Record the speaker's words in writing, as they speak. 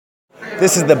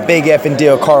This is the Big Effing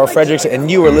Deal, Carl Fredericks, and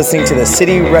you are listening to the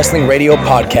City Wrestling Radio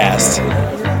Podcast.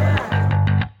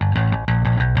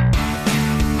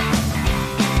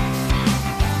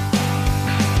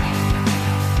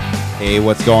 Hey,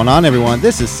 what's going on, everyone?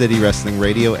 This is City Wrestling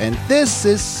Radio, and this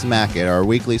is Smack It, our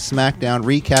weekly SmackDown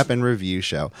recap and review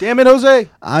show. Damn it, Jose!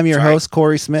 I'm your host,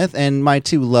 Corey Smith, and my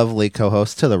two lovely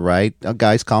co-hosts to the right.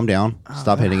 Guys, calm down.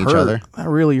 Stop hitting each other. That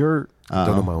really hurt.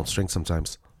 Don't know my own strength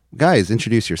sometimes. Guys,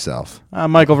 introduce yourself. I'm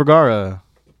Michael Vergara.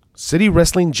 City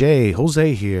Wrestling J,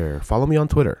 Jose here. Follow me on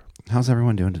Twitter. How's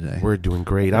everyone doing today? We're doing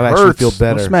great. I actually feel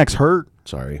better. Those smacks hurt.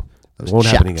 Sorry. Those Won't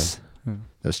happen again. chops.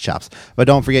 Those chops. But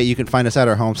don't forget, you can find us at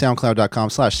our home,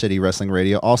 soundcloud.com/City Wrestling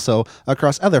Radio. Also,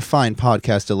 across other fine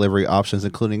podcast delivery options,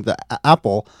 including the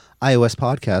Apple iOS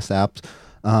podcast apps,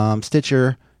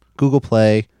 Stitcher, Google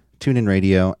Play, TuneIn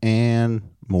Radio, and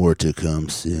more to come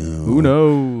soon. Who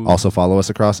knows? Also, follow us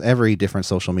across every different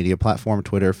social media platform: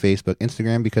 Twitter, Facebook,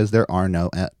 Instagram, because there are no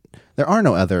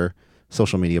other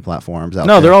social media platforms out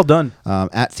there. No, they're all done.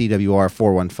 At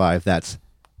CWR415. That's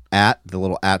at the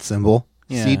little at symbol.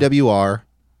 Yeah. CWR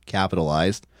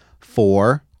capitalized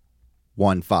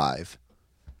 415.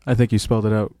 I think you spelled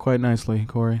it out quite nicely,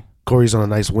 Corey. Corey's on a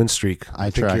nice win streak. I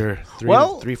think try. you're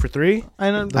Well- 3 for 3. I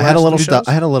had a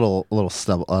little little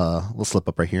slip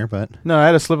up right here, but No, I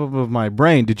had a slip up of my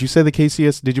brain. Did you say the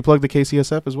KCS? Did you plug the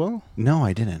KCSF as well? no,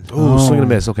 I didn't. Ooh, swing and a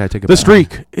miss. Okay, I take it The back.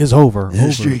 streak is over.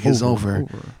 The streak is over.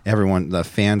 Everyone, the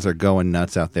fans are going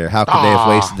nuts out there. How could they have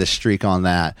wasted the streak on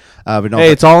that? But don't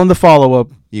Hey, it's all in the follow-up.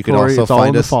 You could Corey, also it's all in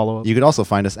find the us. follow-up. You could also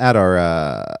find us at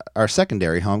our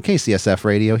secondary home, KCSF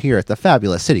Radio, here at the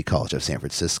fabulous City College of San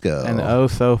Francisco. And oh,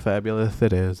 so fabulous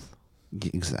it is.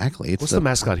 Exactly. It's What's the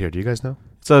mascot here? Do you guys know?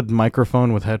 It's a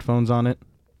microphone with headphones on it.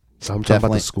 So I'm talking about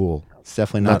Definitely. the school. It's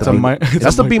definitely not It's the a beam. it's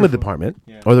That's a the Beamer microphone. department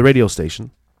or the radio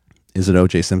station. Is it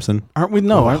O.J. Simpson? Aren't we?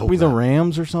 No, Oh, I aren't hope we the not.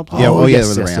 Rams or something? Yeah, oh, yeah, yes,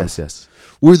 we're the yes, Rams. yes.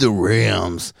 We're the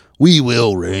Rams. We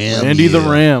will Ram. Randy the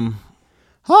Ram.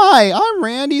 Hi, I'm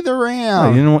Randy the Oh,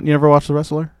 Ram. you never watched The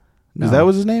Wrestler? No. Is that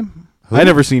was his name? Who? I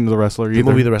never seen The Wrestler The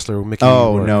either. movie The Wrestler with Mickey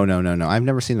Oh, Rourke. no. I've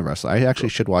never seen The Wrestler. I actually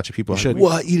should watch it. People are You like, should.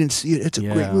 what? You didn't see it? It's a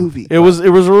great movie. It was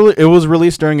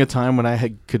released during a time when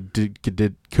I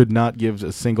could not give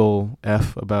a single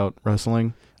F about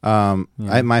wrestling.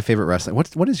 My favorite wrestling.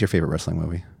 What is your favorite wrestling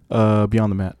movie?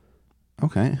 Beyond the Mat.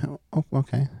 Okay. Oh,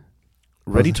 okay.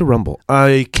 Ready to Rumble.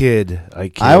 I kid.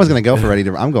 I was gonna go for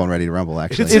I'm going Ready to Rumble.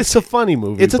 Actually, It's a funny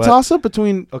movie. It's a but- toss up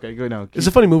between. Okay, go now. It's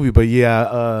a funny movie, but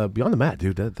yeah, Beyond the Mat,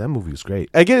 dude. That movie was great.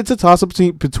 I get it's a toss up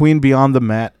between Beyond the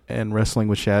Mat and Wrestling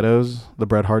with Shadows, the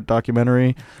Bret Hart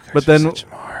documentary. But then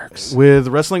with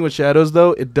Wrestling with Shadows,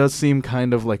 though, it does seem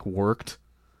kind of like worked.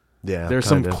 Yeah, There's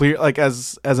kinda. some clear, like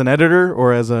as an editor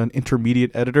or as an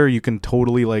intermediate editor, you can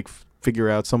totally like figure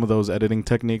out some of those editing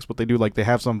techniques. What they do, like they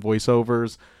have some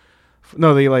voiceovers.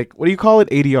 No, they like, what do you call it?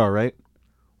 ADR, right?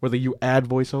 Where you add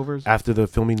voiceovers. After the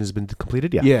filming has been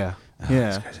completed. Yeah. Yeah, These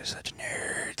yeah. guys are such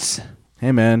nerds.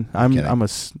 Hey man, I'm kidding.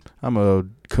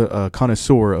 a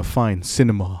connoisseur of fine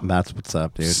cinema. That's what's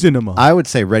up, dude. Cinema. I would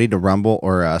say Ready to Rumble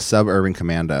or Suburban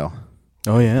Commando.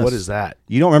 Oh yeah. What is that?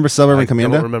 You don't remember Suburban I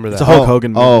Commando? don't remember that. It's a Hulk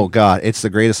Hogan movie. Oh god, it's the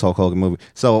greatest Hulk Hogan movie.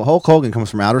 So Hulk Hogan comes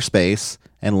from outer space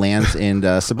and lands in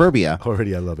suburbia.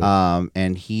 Already, I love it.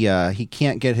 And he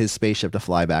can't get his spaceship to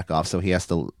fly back off, so he has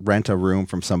to rent a room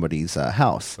from somebody's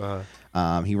house.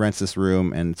 He rents this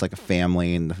room, and it's like a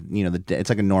family, and it's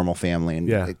like a normal family, and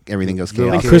Yeah. everything goes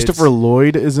Little chaos. kids. Christopher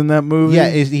Lloyd is in that movie. Yeah,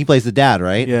 he plays the dad,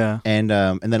 right? Yeah. And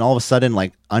then all of a sudden,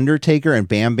 like Undertaker and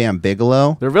Bam Bam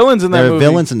Bigelow, They're villains in that they're movie.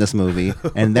 villains in this movie,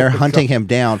 and they're hunting him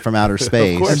down from outer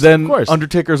space. course. And then Of course.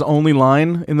 Undertaker's only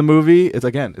line in the movie is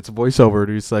it's a voiceover.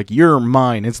 It's like, "You're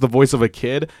mine." It's the voice of a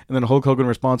kid, and then Hulk Hogan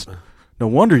responds, "No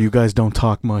wonder you guys don't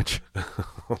talk much."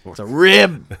 It's a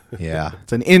rib. Yeah.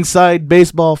 It's an inside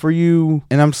baseball for you.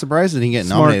 And I'm surprised that he didn't get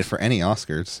Smart. nominated for any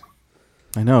Oscars.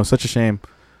 I know, such a shame.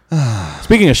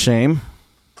 Speaking of shame,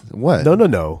 What?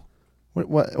 No.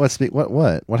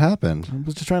 What happened? I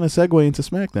was just trying to segue into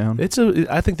SmackDown.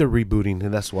 I think they're rebooting,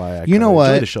 and that's why I You know kinda what?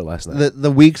 enjoyed the show last night.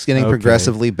 The week's getting Okay.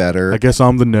 progressively better. I guess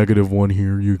I'm the negative one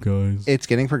here, you guys. It's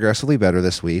getting progressively better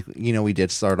this week. We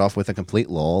did start off with a complete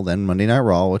lull, then Monday Night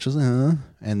Raw, which is and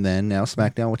then now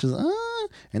SmackDown, which is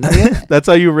and then That's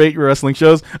how you rate your wrestling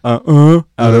shows? Out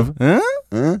of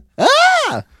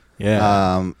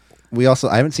Yeah.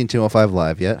 I haven't seen 205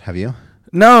 Live yet. Have you?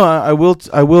 No, I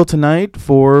will tonight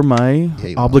for my you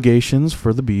will. obligations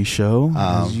for the B show.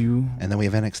 And then we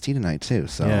have NXT tonight too.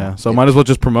 So Yeah, so might as well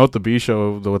just promote the B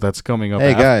show though that's coming up.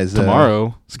 Hey, guys,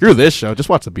 tomorrow. Screw this show. Just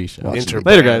watch the B show. Watch the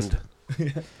Later, guys.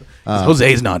 Interband.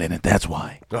 Jose's not in it. That's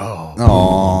why. Oh,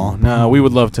 Aw. No, we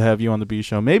would love to have you on the B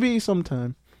show. Maybe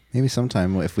sometime. Maybe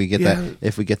sometime if we get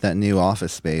that new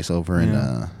office space over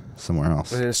in somewhere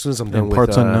else. And as soon as I'm done In with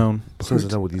parts unknown. as soon as I'm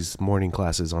done with these morning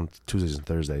classes on Tuesdays and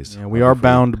Thursdays. Yeah, we are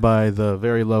bound by the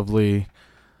very lovely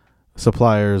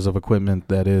suppliers of equipment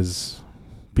that is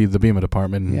the BEMA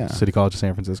department in City College of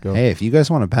San Francisco. Hey, if you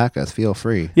guys want to back us, feel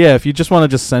free. Yeah, if you just want to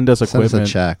just send us Send equipment. us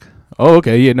a check. Oh,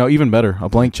 okay. Yeah, no, even better. A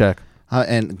blank check.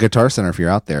 And Guitar Center, if you're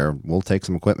out there, we'll take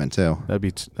some equipment too.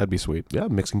 That'd be sweet. Yeah,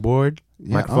 mixing board,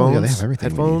 Yeah. microphones, they have everything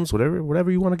we headphones, whatever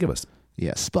you want to give us.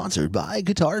 Yeah, sponsored by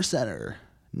Guitar Center.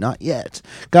 Not yet.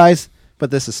 Guys, but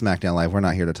this is SmackDown Live. We're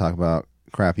not here to talk about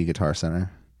crappy Guitar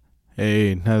Center.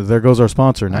 Hey, there goes our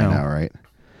sponsor now. I know, right?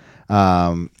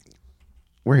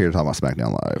 We're here to talk about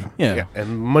SmackDown Live. Yeah.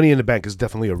 And Money in the Bank is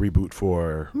definitely a reboot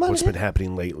for what's been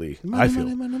happening lately. I feel.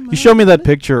 You showed me that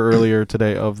picture earlier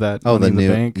today of that Oh, Money in new.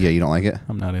 the Bank. Yeah, you don't like it?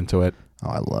 I'm not into it. Oh,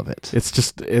 I love it. It's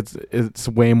just it's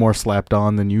way more slapped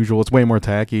on than usual. It's way more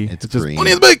tacky. It's just green.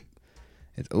 Money in the Bank.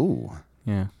 Ooh.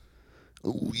 Yeah.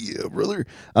 Oh yeah, brother.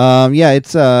 Yeah,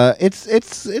 it's a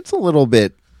little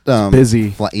bit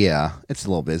busy. Yeah, it's a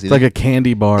little busy. It's like a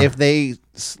candy bar. If they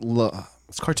It's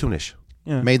cartoonish.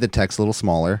 yeah. made the text a little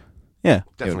smaller, Yeah.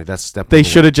 Definitely, that's that. They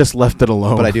should have just left it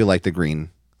alone. but I do like the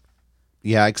green.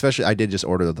 Yeah, especially I did just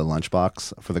order the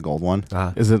lunchbox for the gold one.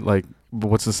 Is it like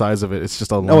what's the size of it? It's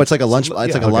just a No, it's like a lunch. It's yeah,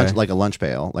 like a okay. lunch, like a lunch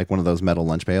pail, like one of those metal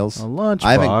lunch pails. a lunch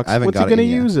I haven't- box. I haven't What's got he it gonna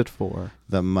yet. use it for?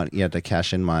 The money, to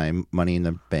cash in my Money in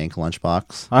the Bank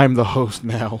lunchbox. I'm the host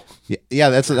now. Yeah,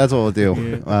 that's what we'll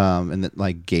do. Yeah. And then,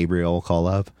 like Gabriel will call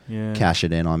up, Yeah. cash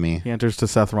it in on me. He enters to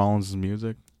Seth Rollins'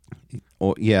 music.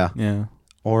 Or yeah, Yeah.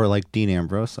 or like Dean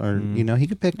Ambrose, or he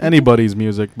could pick Anybody's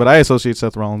music, but I associate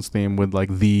Seth Rollins' theme with like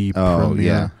the Oh pro,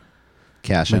 yeah,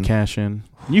 cash in. cash in.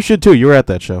 You should too. You were at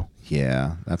that show.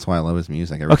 Yeah, that's why I love his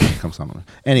music. Everything comes on.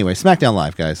 Anyway, SmackDown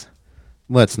Live, guys.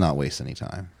 Let's not waste any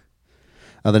time.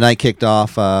 The night kicked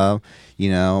off. Paige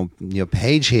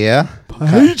here.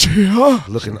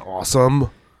 looking awesome.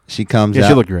 She comes Yeah, out.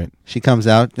 she looked great. She comes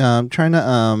out trying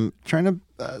to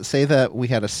say that we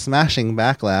had a smashing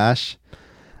backlash.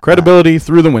 Credibility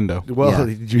through the window. Well, Yeah.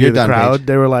 did you You're hear the done, crowd? Paige.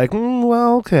 They were like,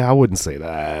 "Well, okay, I wouldn't say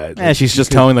that." Yeah, she's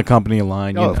just towing the company a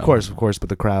line. Oh, you of know. course, but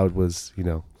the crowd was,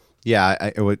 Yeah,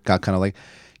 it got kind of like,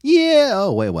 yeah.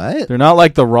 Oh wait, what? They're not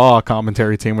like the Raw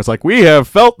commentary team. It's like, we have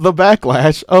felt the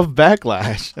backlash of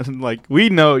backlash. And like, we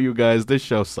know you guys, this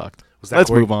show sucked. Let's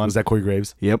move on. Was that Corey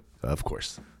Graves? Yep. Of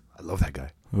course. I love that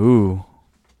guy. Ooh.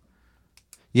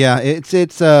 Yeah, it's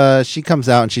she comes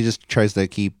out and she just tries to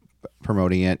keep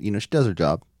promoting it. She does her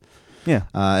job. Yeah.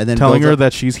 And then Telling builds her up-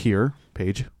 that she's here,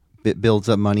 Paige. it builds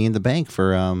up Money in the Bank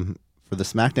for the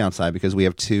SmackDown side, because we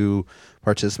have two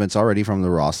participants already from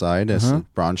the Raw side, as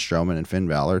Braun Strowman and Finn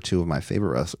Balor, two of my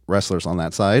favorite wrestlers on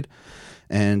that side.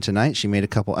 And tonight she made a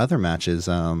couple other matches.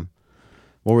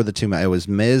 What were the two? It was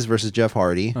Miz versus Jeff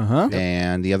Hardy,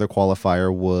 and the other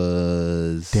qualifier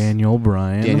was Daniel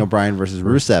Bryan versus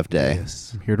Rusev Day.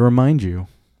 Yes. I'm here to remind you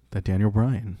that Daniel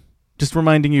Bryan. Just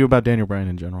reminding you about Daniel Bryan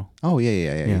in general. Oh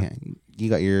yeah. You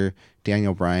got your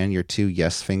Daniel Bryan, your two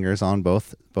yes fingers on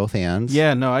both hands.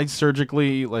 Yeah, no, I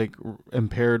surgically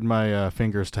impaired my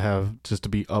fingers to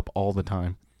be up all the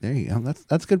time. There you go.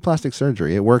 That's good plastic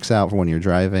surgery. It works out for when you're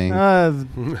driving.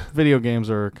 Video games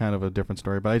are kind of a different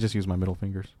story, but I just use my middle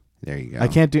fingers. There you go. I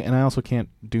can't do, and I also can't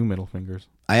do middle fingers.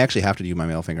 I actually have to do my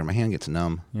middle finger. My hand gets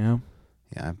numb. Yeah.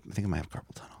 Yeah, I think I might have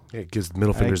carpal tunnel. Yeah, it gives the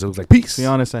middle fingers. It looks like peace. To be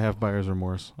honest, I have buyer's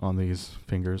remorse on these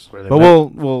fingers. Were they But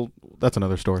we'll that's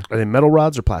another story. Are they metal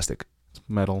rods or plastic? It's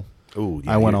metal. Oh,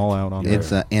 I went all out on It's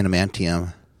that.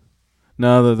 adamantium.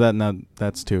 No,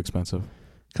 that's too expensive.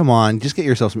 Come on, just get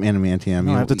yourself some adamantium.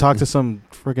 No, I have to talk to some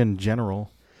friggin'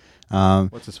 general.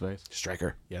 What's his face?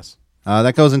 Striker. Yes.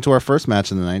 That goes into our first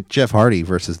match of the night: Jeff Hardy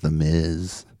versus The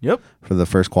Miz Yep. for the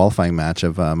first qualifying match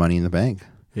of Money in the Bank.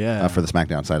 Yeah. For the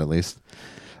SmackDown side, at least.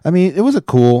 I mean, it was a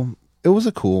cool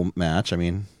match. I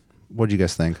mean, what did you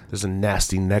guys think? There's a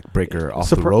nasty neck breaker off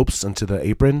the ropes into the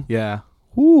apron. Yeah.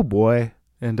 Ooh, boy.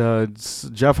 And it's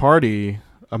Jeff Hardy,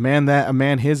 a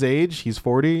man his age, he's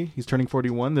 40, he's turning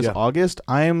 41 this August.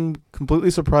 I am completely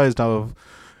surprised of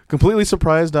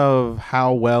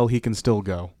how well he can still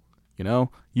go.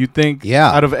 You'd think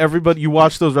out of everybody, you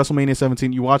watch those WrestleMania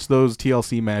 17, you watch those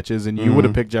TLC matches, and you would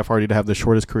have picked Jeff Hardy to have the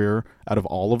shortest career out of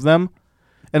all of them.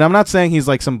 And I'm not saying he's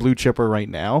like some blue chipper right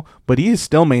now, but he is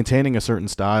still maintaining a certain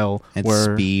style And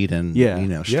where speed and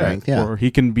strength. where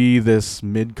he can be this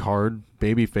mid-card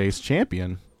babyface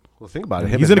champion. Well, think about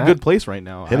it. He's in a good place right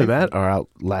now. Him and Matt are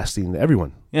outlasting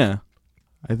everyone. Yeah.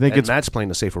 I think And Matt's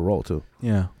playing a safer role, too.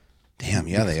 Yeah. Damn,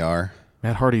 yeah, they are.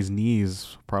 Matt Hardy's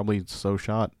knees probably so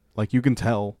shot. Like, you can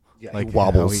tell. Yeah, like he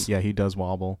wobbles. he does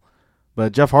wobble.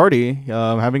 But Jeff Hardy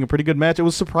having a pretty good match. It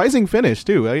was a surprising finish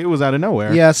too. It was out of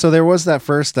nowhere. Yeah, so there was that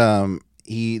first time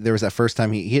he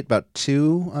hit about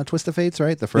 2 Twist of Fates,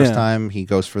 right? The first time he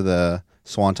goes for the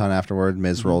Swanton afterward,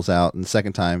 Miz rolls out, and the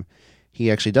second time he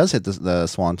actually does hit the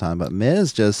Swanton, but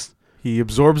Miz just he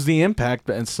absorbs the impact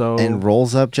and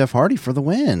rolls up Jeff Hardy for the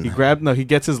win. He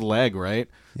gets his leg, right?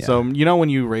 Yeah. So you know when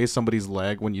you raise somebody's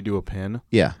leg when you do a pin?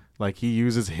 Yeah. Like he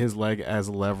uses his leg as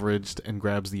leveraged and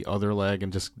grabs the other leg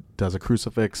and just does a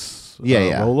crucifix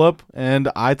roll up.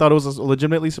 And I thought it was a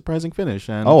legitimately surprising finish.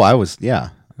 And I was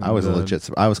legit.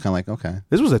 I was kind of like, okay.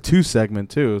 This was a 2 segment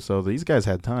too, so these guys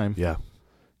had time. Yeah.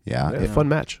 Yeah. Fun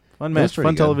match. Fun match. Fun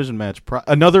good. television match.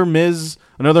 Another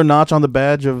notch on the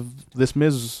badge of this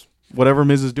Miz, whatever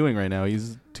Miz is doing right now.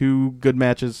 He's 2 good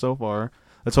matches so far.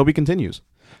 Let's hope he continues.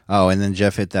 Oh, and then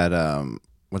Jeff hit that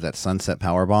that sunset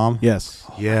power bomb. Yes.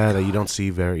 Yeah, that you don't see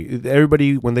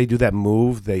everybody when they do that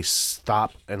move, they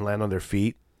stop and land on their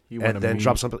feet and then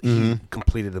drop something. He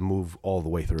completed the move all the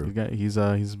way through. He's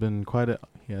been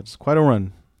he has quite a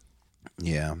run.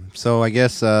 Yeah. So I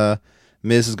guess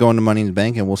Miz is going to Money in the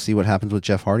Bank, and we'll see what happens with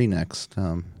Jeff Hardy next.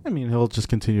 I mean, he'll just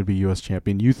continue to be U.S.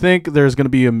 champion. You think there's going to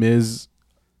be a Miz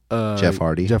Jeff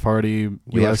Hardy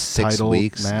we have US 6 title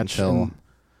weeks match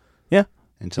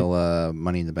until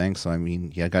Money in the Bank. So I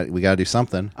mean, we got to do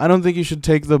something. I don't think you should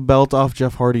take the belt off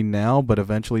Jeff Hardy now, but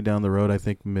eventually down the road, I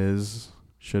think Miz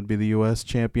should be the U.S.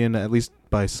 champion, at least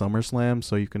by SummerSlam,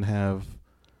 so you can have,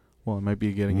 well, it might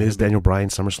be getting Miz Daniel Bryan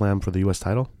SummerSlam for the U.S.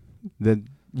 title? Then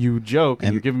you joke,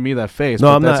 and you're giving me that face.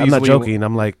 No, but I'm not joking.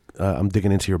 I'm like, I'm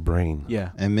digging into your brain. Yeah.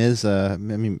 And Miz,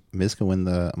 Miz can win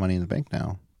the Money in the Bank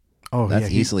now. Oh, that's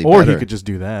easily or better. he could just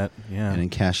do that. Yeah. And then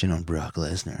cash in on Brock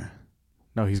Lesnar.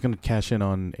 No, he's going to cash in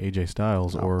on AJ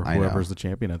Styles or whoever's the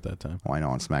champion at that time. Well, I know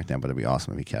on SmackDown, but it'd be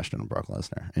awesome if he cashed in on Brock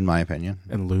Lesnar, in my opinion.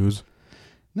 And lose.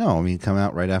 No, I mean, come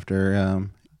out right after.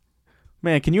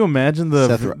 Man, can you imagine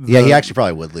he actually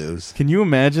probably would lose. Can you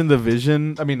imagine the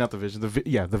vision? I mean, not the vision.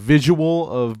 The visual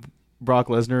of Brock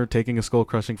Lesnar taking a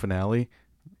skull-crushing finale.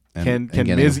 Can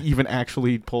Miz even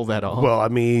actually pull that off? Well, I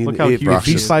mean, Look how if huge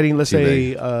he's fighting, let's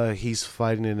Too say he's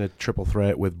fighting in a triple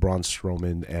threat with Braun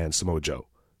Strowman and Samoa Joe.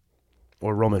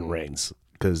 Or Roman Reigns,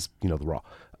 because, the Raw.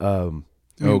 Oh,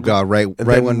 God, right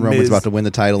when Roman's Miz, about to win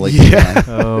the title again. Yeah.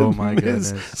 Oh, my goodness.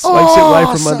 Spikes it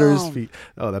right from under his feet.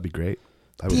 Oh, that'd be great.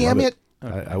 I would Damn love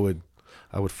it.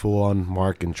 I would full on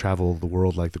mark and travel the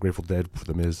world like the Grateful Dead for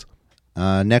the Miz.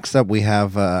 Next up, we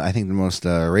have, I think, the most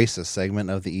racist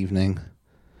segment of the evening.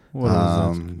 What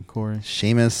is that, Corey?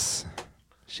 Sheamus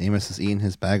is eating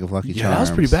his bag of Lucky Charms. Yeah, that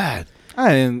was pretty bad.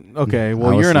 I didn't. Okay,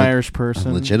 well, you're an Irish person.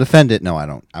 I'm legit offended. No, I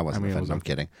don't. I wasn't offended. I'm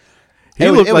kidding.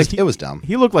 It was dumb.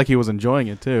 He looked like he was enjoying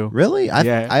it too. Really?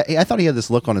 I thought he had this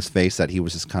look on his face that he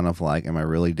was just kind of like, am I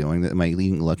really doing that? Am I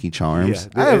eating Lucky Charms?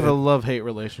 Yeah. I have a love-hate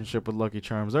relationship with Lucky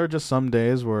Charms. There are just some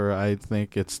days where I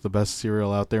think it's the best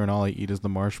cereal out there and all I eat is the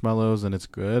marshmallows and it's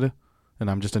good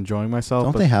and I'm just enjoying myself.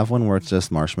 Don't they have one where it's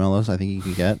just marshmallows? I think you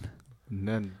can get.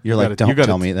 Then You're like, don't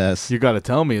tell me this. You got to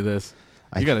tell me this.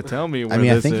 You got to tell me where I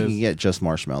this think is. you can get just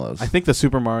marshmallows. I think the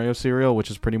Super Mario cereal,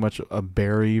 which is pretty much a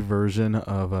berry version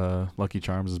of Lucky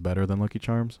Charms, is better than Lucky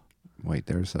Charms. Wait,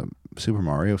 there's a Super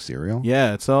Mario cereal?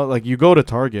 Yeah, it's all like you go to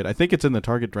Target. I think it's in the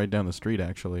Target right down the street,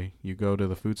 actually. You go to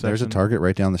the food section. There's a Target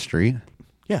right down the street?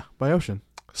 Yeah, by Ocean.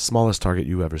 Smallest Target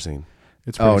you've ever seen.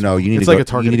 It's no, small. you need to go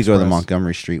to the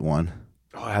Montgomery Street one.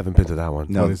 Oh, I haven't been to that one.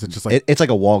 No, is it just like it's like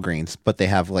a Walgreens, but they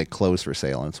have like clothes for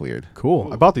sale, and it's weird.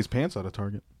 Cool. I bought these pants out of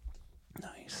Target.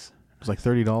 Nice. It was like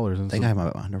 $30. I think I have my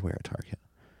underwear at Target.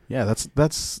 Yeah, that's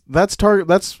Target.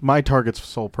 That's my Target's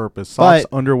sole purpose: socks,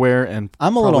 underwear, and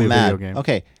I'm a little probably mad. video game.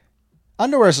 Okay,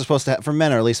 underwear is supposed to for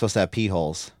men are at least supposed to have pee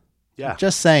holes. Yeah.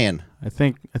 Just saying. I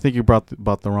think you bought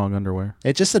the wrong underwear.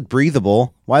 It just said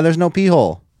breathable. Why there's no pee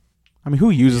hole? I mean, who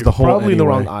uses You're the hole? probably in the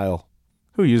anyway? wrong aisle.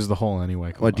 Who uses the hole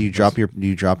anyway? Come What on, do you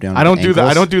drop down? I don't do that. I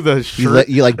ankles? don't do the shirt.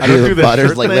 You like I don't do the butters,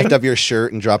 shirt like thing. lift up your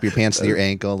shirt and drop your pants to your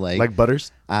ankle, Like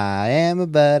Butters? I am a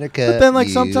buttercup. But then, like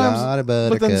you sometimes, are a but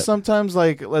then buttercup. sometimes,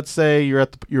 like let's say you're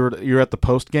at the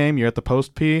post game, you're at the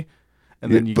post pee,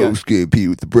 and then you got game pee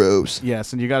with the bros.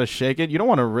 yes, and you got to shake it. You don't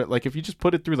want to like if you just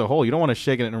put it through the hole, you don't want to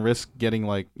shake it and risk getting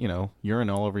like urine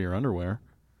all over your underwear.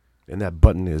 And that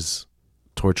button is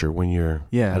torture when you're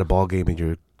at a ball game and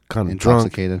you're kind of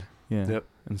Intoxicated. Yeah. Yep.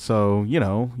 And so,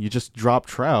 you just drop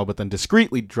trow, but then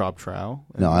discreetly drop trow.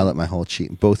 No, I let my whole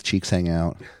both cheeks hang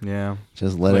out. Yeah.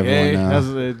 Just let Like, everyone hey,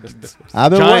 know.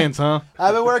 I've been Giants, huh?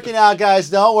 I've been working out, guys.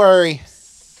 Don't worry.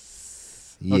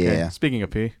 Yeah. Okay. Speaking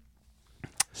of pee.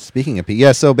 Speaking of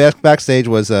yeah, so backstage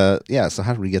was so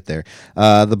how did we get there?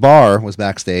 The bar was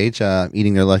backstage,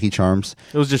 eating their Lucky Charms.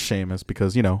 It was just Sheamus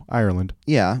because Ireland.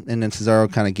 Yeah, and then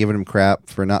Cesaro kind of giving him crap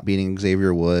for not beating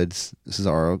Xavier Woods.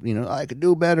 Cesaro, I could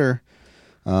do better.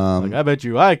 I bet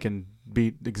you I can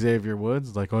beat Xavier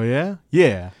Woods. Like, oh yeah,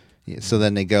 yeah. So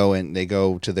then they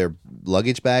go to their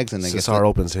luggage bags and they Cesaro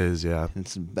opens his,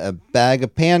 it's a bag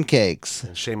of pancakes.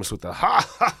 And Sheamus with the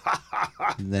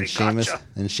ha. And then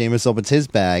Sheamus opens his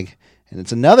bag and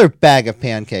it's another bag of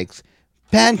pancakes.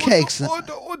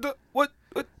 What?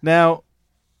 Now,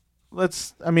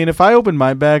 if I opened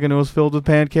my bag and it was filled with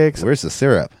pancakes, Where's the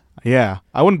syrup? yeah,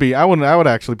 I would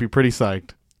actually be pretty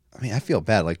psyched. I mean, I feel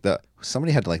bad. Like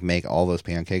somebody had to make all those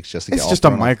pancakes just to It's get just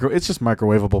all thrown off. it's just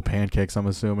microwavable pancakes. I'm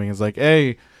assuming it's like,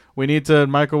 hey, we need to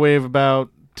microwave about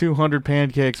 200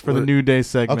 pancakes for the New Day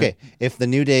segment. Okay, if the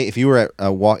New Day, if you were at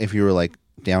if you were like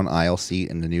down aisle seat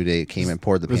and the New Day came and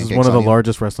poured the This pancakes, is one of the on you,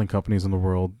 largest wrestling companies in the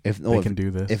world. If They can do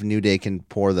this. if New Day can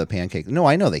pour the pancakes, no,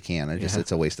 I know they can.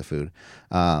 It's a waste of food.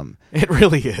 It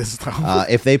really is. Though.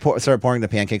 If they start pouring the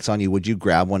pancakes on you, would you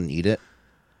grab one and eat it?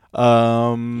 You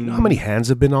know how many hands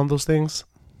have been on those things?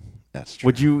 That's true.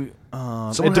 Would you?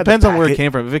 Someone It had to depends on where pack it it.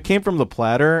 came from. If it came from the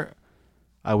platter,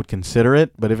 I would consider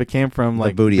it. But if it came from The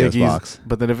like Booty-O's Biggie's, box.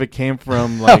 but then if it came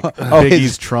from like Oh, Biggie's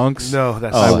his- trunks, No,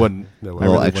 that's I wouldn't. a No, I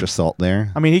little really extra wouldn't. salt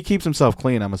there. I mean, he keeps himself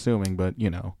clean. I'm assuming, but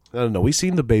No, we've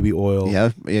seen the baby oil. Yeah,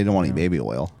 you don't want any baby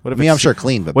oil. What if I'm it's- sure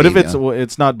clean, but what if baby it's oil.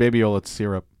 it's not baby oil? It's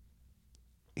syrup.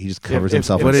 He just covers If-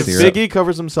 himself if, with if syrup? Biggie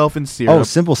covers himself in syrup. Oh,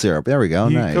 simple syrup. There we go.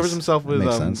 He Nice. covers himself with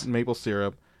Makes sense. maple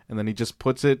syrup, and then he just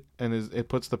puts it and it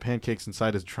puts the pancakes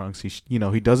inside his trunks. He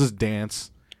he does his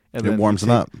dance, and It then warms he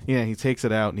them up. Yeah, he takes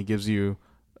it out and he gives you,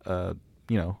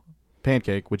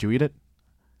 pancake. Would you eat it?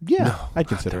 Yeah. I'd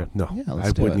consider it. No, Yeah, let's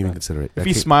I do wouldn't it. even consider it. If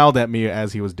he smiled at me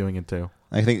as he was doing it too.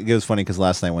 I think it was funny because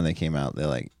last night when they came out,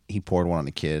 he poured one on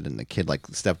the kid, and the kid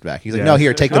stepped back. He's like, Yeah. "No,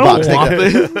 here, take the I don't box."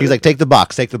 want He's like, "Take the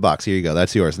box, take the box. Here you go.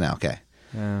 That's yours now." Okay.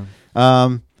 Yeah.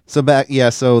 So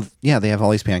they have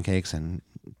all these pancakes and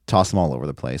toss them all over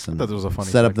the place and thought that was a funny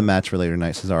set up the segment. match for later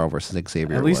tonight. Cesaro versus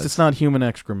Xavier. At least Woods. it's not human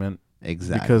excrement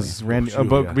exactly because Randy, shoot,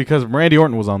 but yeah. because Randy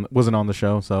Orton wasn't on the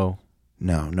show, so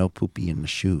no poopy in the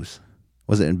shoes.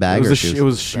 Was it in it bag was or a shoes? it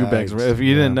was shoe bags. Bags, If you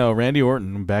yeah. didn't know, Randy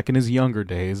Orton back in his younger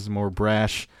days, more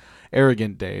brash,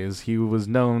 arrogant days, he was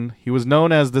known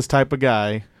as this type of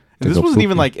guy. And this go wasn't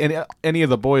even poopy. like any of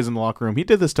the boys in the locker room. He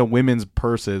did this to women's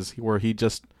purses, where he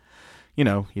just, he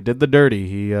did the dirty.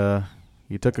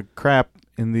 He took a crap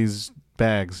in these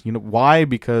bags. You know why?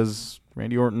 Because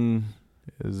Randy Orton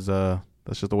is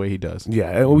that's just the way he does. Yeah,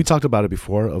 and we talked about it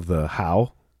before of the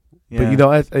how. Yeah.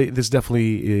 But this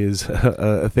definitely is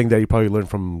a thing that you probably learned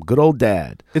from good old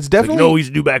dad. It's Like, definitely we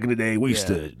used to do back in the day. We used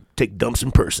to take dumps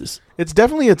in purses. It's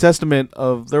definitely a testament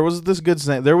of there was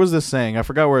this saying, I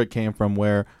forgot where it came from,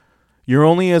 where you're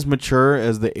only as mature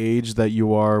as the age that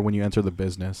you are when you enter the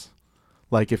business.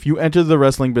 Like if you enter the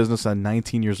wrestling business at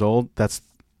 19 years old,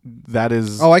 that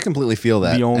is Oh, I completely feel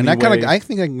that. The only and way- I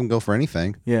think I can go for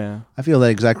anything. yeah. I feel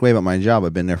that exact way about my job.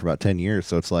 I've been there for about 10 years,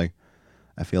 so it's like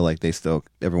I feel like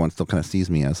everyone still kind of sees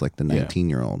me as like the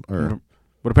 19-year-old or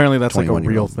But apparently that's like a 21-year-old.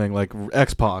 real thing. Like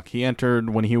X-Pac, he entered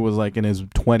when he was like in his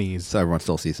 20s. so everyone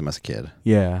still sees him as a kid.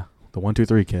 Yeah, the 1, 2,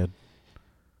 3 kid.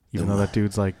 Even though that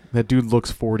dude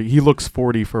looks 40. He looks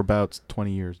 40 for about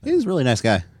 20 years now. He's a really nice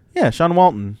guy. Yeah, Sean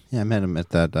Walton. Yeah, I met him at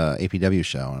that APW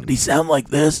show. And, Did he sound like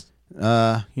this?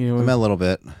 I met a little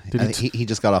bit. Did I he think he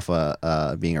just got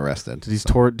off being arrested.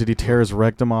 Did he tear his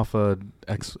rectum off a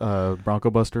Bronco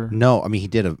Buster? No, I mean he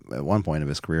did at one point of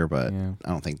his career, but Yeah. I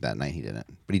don't think that night he didn't.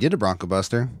 But he did a Bronco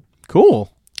Buster.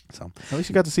 Cool. So At least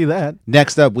you got to see that.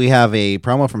 next up, we have a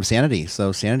promo from Sanity.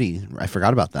 So Sanity, I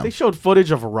forgot about them. They showed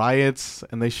footage of riots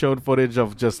and they showed footage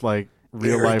of just like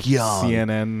real Eric life Young.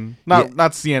 CNN.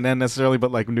 Not CNN necessarily,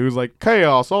 but like news, like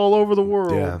chaos all over the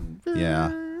world. Yeah.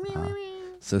 Yeah.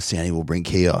 So Sanity will bring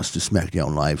chaos to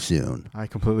SmackDown Live soon. I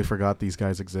completely forgot these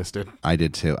guys existed. I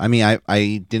did too. I mean,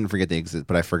 I didn't forget they exist,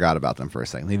 but I forgot about them for a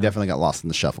second. They definitely got lost in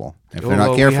the shuffle. If they're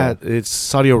not careful. It's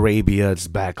Saudi Arabia. It's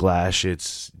backlash.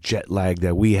 It's jet lag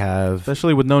that we have.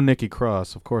 Especially with no Nikki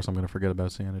Cross. Of course I'm going to forget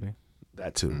about Sanity.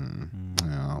 That too.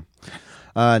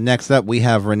 Yeah. Next up, we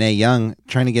have Renee Young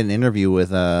trying to get an interview with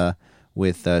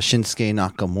Shinsuke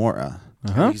Nakamura.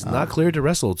 He's not cleared to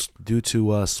wrestle due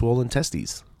to swollen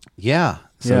testes. Yeah.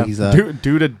 So he's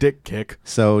due to dick kick.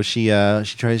 So she tries,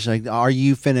 she's like, "Are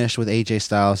you finished with AJ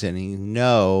Styles?" And he,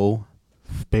 no,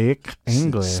 Speak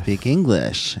English. speak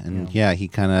English. And he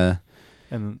kind of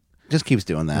And just keeps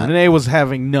doing that. Renee was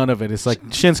having none of it. It's like,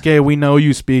 Shinsuke, we know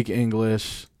you speak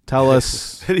English. Tell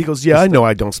us. And he goes, "Yeah, I know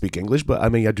I don't speak English, but I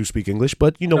mean I do speak English,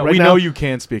 but No, right we now know you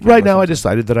can speak. right English now I sometimes.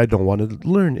 decided that I don't want to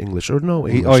learn English or know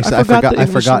English. He said, I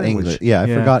forgot the English. Yeah, I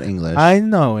forgot English. I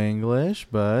know English,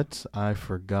 but I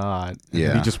forgot. And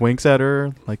Yeah. he just winks at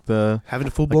her like the Having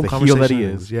a full blown like the heel conversation that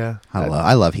he is. Yeah,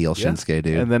 I love heel Yeah. Shinsuke,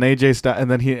 dude. And then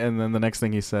and then the next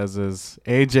thing he says is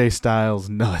AJ Styles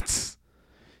nuts.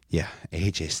 Yeah,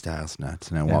 AJ Styles nuts,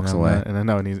 and then And walks I'm away. not-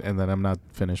 and then I'm not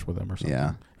finished with him or something.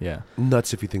 Yeah. Yeah.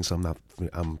 nuts if he thinks I'm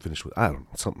finished with. I don't know,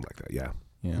 something like that. Yeah.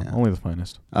 Yeah. Yeah. Only the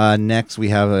finest. Next, we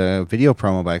have a video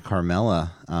promo by Carmella,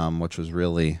 which was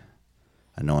really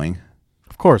annoying.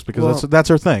 Of course, because that's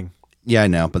her thing. Yeah, I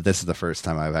know, but this is the first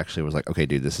time I've actually was like, okay,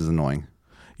 dude, this is annoying.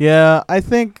 Yeah, I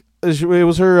think it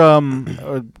was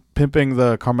her pimping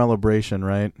the Carmelabration,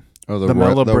 right? Oh, The the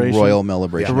Melibration. Royal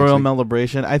Melibration. The Royal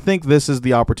Melibration. I think this is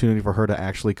the opportunity for her to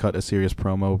actually cut a serious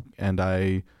promo, and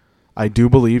I do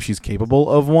believe she's capable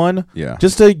of one. Yeah.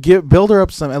 Just to build her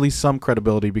up at least some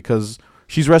credibility, because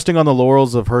she's resting on the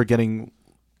laurels of her getting.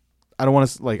 I don't want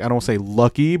to say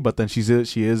lucky, but then she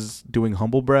is doing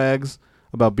humble brags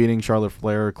about beating Charlotte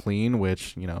Flair clean,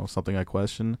 which something I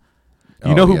question.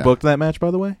 You know who booked that match,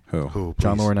 by the way? Who?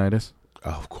 John please? Laurinaitis. Oh,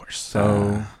 of course.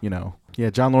 So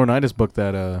John Laurinaitis booked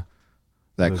that.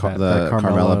 That that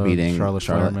Carmella beating Charlotte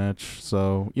Flair match.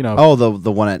 So Oh,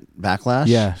 the one at Backlash.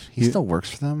 Yeah, he still works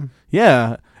for them.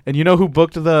 Yeah, and you know who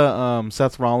booked the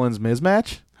Seth Rollins Miz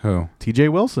match? Who? T.J.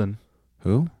 Wilson,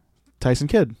 Who? Tyson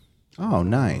Kidd. Oh,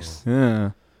 nice.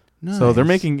 Yeah. Nice. So they're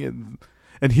making it,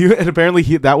 and apparently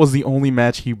that was the only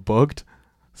match he booked.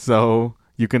 So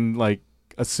you can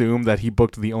assume that he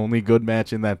booked the only good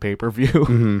match in that pay-per-view.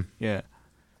 Mm-hmm. Yeah.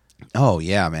 Oh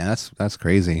yeah, man, that's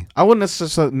crazy. I wouldn't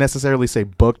necessarily say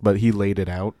booked, but he laid it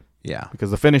out Yeah,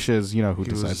 because the finishes, who He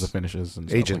decides was the finishes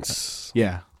and Agents. Stuff like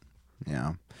that. yeah.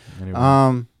 Yeah.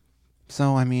 Anyway.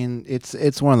 So I mean,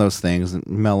 it's one of those things.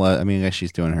 Mella, I mean, I guess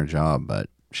she's doing her job, but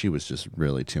she was just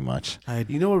really too much.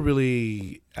 You know what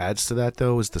really adds to that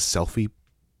though is the selfie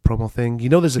promo thing.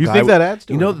 There's a You guy. think that adds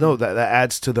to it? No, that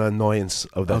adds to the annoyance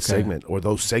of that Okay. segment or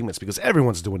those segments because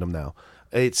everyone's doing them now.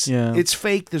 Yeah. It's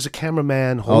fake. There's a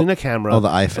cameraman holding a camera. the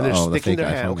iPhone. And they're Oh, the sticking fake their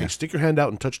hand. iPhone, Okay, yeah. stick your hand out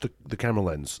and touch the camera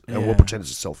lens, and Yeah. we'll pretend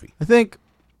it's a selfie. I think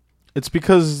it's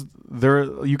because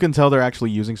you can tell they're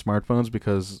actually using smartphones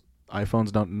because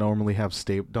iPhones don't normally have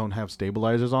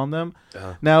stabilizers on them.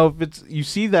 Uh-huh. Now,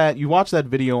 if you watch that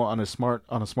video on a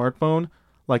smartphone,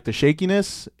 like the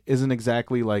shakiness isn't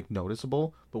exactly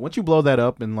noticeable, but once you blow that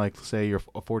up in say you're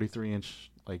a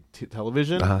 43-inch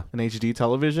television, Uh-huh. an HD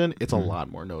television, it's a lot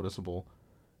more noticeable.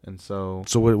 And so,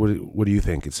 So what do you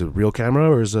think? It's a real camera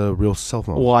or is it a real cell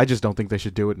phone? well, I just don't think they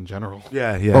should do it in general.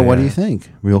 yeah, yeah. Well, what do yeah. you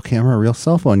think? Real camera, real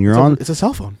cell phone? You're It's on. it's a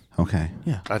cell phone. Okay.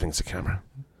 I think it's a camera.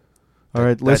 All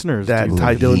right, listeners. That do you-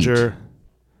 Ty Heat. Dillinger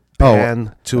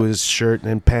pan to his shirt and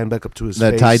then pan back up to his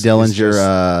That face. Ty is Dillinger,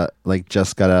 just-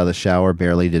 just got out of the shower,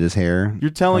 barely did his hair. You're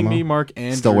telling promo. me Mark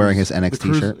Andrews, Still wearing his the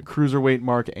NXT shirt? cruiserweight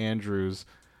Mark Andrews,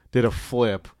 did a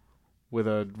flip with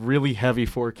a really heavy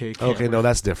 4K camera. Okay, no,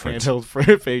 that's different. Handheld for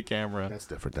a fake camera. That's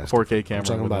different. That's 4K different. camera I'm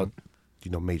talking with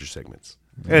about major segments.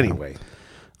 Anyway,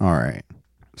 All right.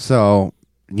 So,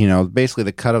 basically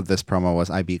the cut of this promo was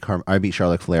I beat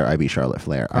Charlotte Flair, I beat Charlotte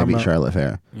Flair, I beat Carmella- Charlotte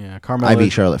Flair, Yeah, I Carmella.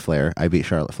 beat Charlotte Flair, I beat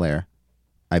Charlotte Flair,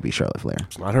 I beat Charlotte Flair.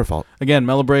 it's not her fault. Again,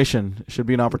 Melibration should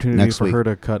be an opportunity Next for week. her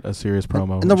to cut a serious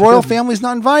promo. And the She royal did- family's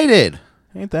not invited.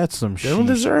 Ain't that some They don't shit?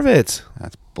 deserve it.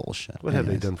 That's bullshit. What have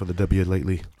they Anyways. done for the W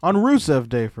lately? On Rusev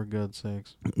Day, for God's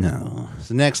sakes. No.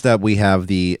 So next up, we have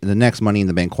the next Money in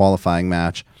the Bank qualifying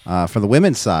match. For the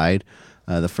women's side,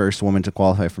 the first woman to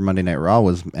qualify for Monday Night Raw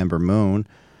was Ember Moon.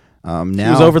 Now, She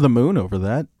was over the moon over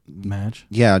that match.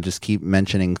 Yeah, just keep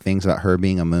mentioning things about her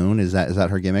being a moon. Is that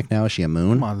her gimmick now? Is she a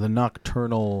moon? Come on, the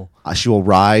nocturnal. She will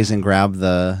rise and grab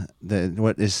the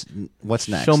what's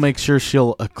next? She'll make sure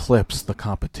she'll eclipse the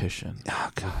competition. Oh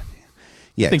God.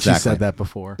 Yeah, I think exactly. she said that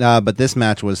before. But this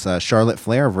match was Charlotte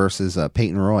Flair versus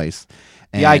Peyton Royce.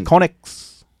 The And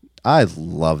Iconics. I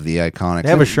love the Iconics. They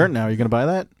have a shirt now. Are you going to buy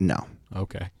that? No.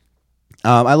 Okay.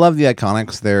 I love the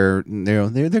Iconics. They're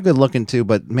good looking too,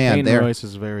 but man, Peyton they're Royce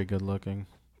is very good looking.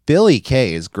 Billie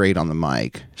Kay is great on the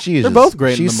mic. She is They're just- both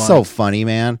great on She's the so mic. funny,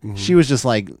 man. She was just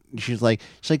she's like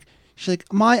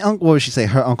my uncle. What would she say?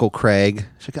 Her Uncle Craig.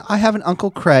 She's like, I have an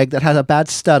Uncle Craig that has a bad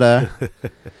stutter.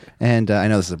 And I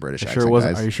know this is a British accent,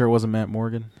 guys. Are you sure it wasn't Matt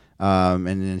Morgan? And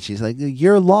then she's like,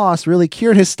 your loss really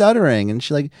cured his stuttering. And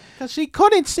she's like, Because he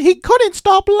couldn't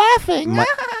stop laughing.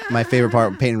 my favorite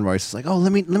part, Peyton Royce is like, oh,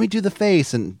 let me do the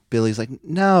face. And Billy's like,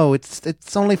 no,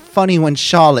 it's only funny when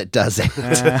Charlotte does it.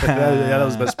 Yeah, that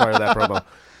was the best part of that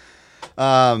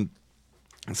promo.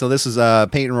 So this is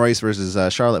Peyton Royce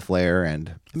versus Charlotte Flair,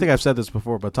 and I think I've said this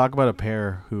before, but talk about a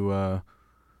pair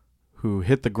who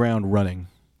hit the ground running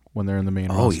when they're in the main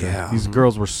roster. Yeah. These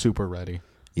girls were super ready.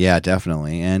 yeah,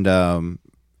 definitely, and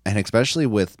especially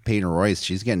with Peyton Royce,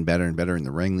 she's getting better and better in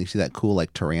the ring. You see that cool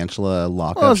like tarantula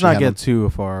lockup. Well, let's she not had get on- too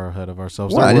far ahead of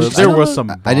ourselves. Well, There was some.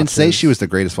 I didn't say botches. she was the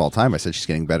greatest of all time. I said she's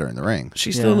getting better in the ring.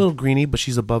 She's still a little greeny, but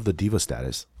she's above the diva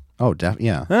status. Oh,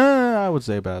 yeah. I would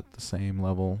say about the same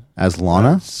level. As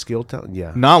Lana? Skill talent,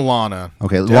 yeah. Not Lana.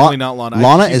 Okay, Definitely not Lana.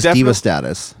 Lana She's is definitely- diva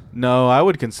status. No, I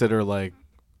would consider like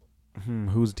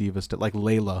who's diva like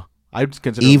Layla. I'd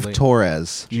consider Eve Layla.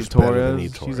 Torres. Eve She's better Torres. than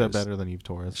Eve She's Torres. better than Eve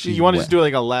Torres. She's You want to way- just do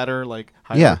like a ladder, like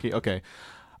hierarchy? Okay.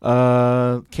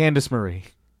 Candice Marie,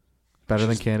 better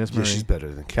than Candice Yeah, Marie. she's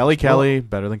better than Kelly Kelly,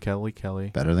 better than Kelly Kelly.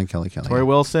 Better than Kelly Kelly. Tori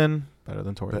Wilson, better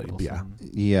than Tori But- Wilson.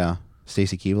 yeah. Yeah.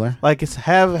 Stacy Keibler. Like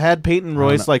had Peyton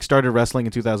Royce know. like started wrestling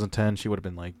in 2010, she would have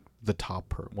been like the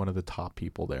one of the top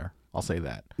people there. I'll say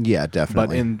that. Yeah,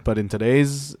 definitely. But in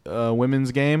today's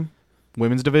women's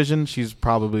division, she's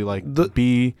probably like The-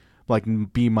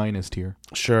 B minus tier.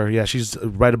 Sure, yeah, she's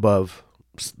right above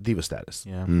diva status.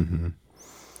 Yeah. Mm-hmm.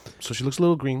 So she looks a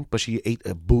little green, but she ate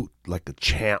a boot like a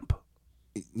champ.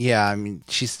 Yeah, I mean,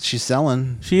 she's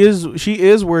selling. She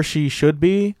is where she should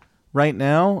be right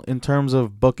now in terms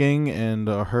of booking and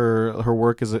her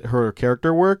work is her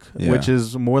character work, Yeah. which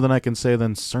is more than I can say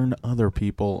than certain other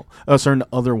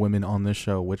women on this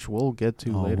show, which we'll get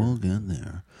to later. We'll get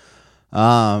there.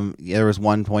 There was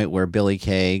one point where Billie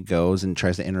Kay goes and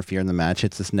tries to interfere in the match,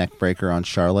 hits this neck breaker on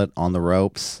Charlotte on the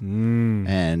ropes,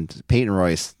 and Peyton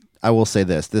Royce. I will say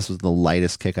this was the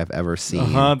lightest kick I've ever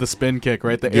seen. The spin kick,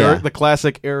 right? Yeah. The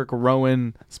classic Eric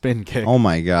Rowan spin kick. Oh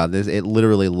my god, it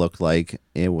literally looked like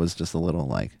it was just a little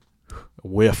like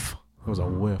Whiff. It was a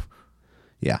whiff.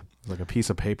 yeah. It was like a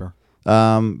piece of paper.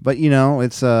 But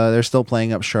it's they're still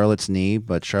playing up Charlotte's knee,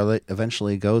 but Charlotte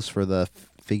eventually goes for the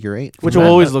figure eight. Which Matt-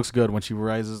 always looks good when she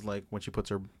rises, like when she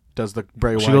does the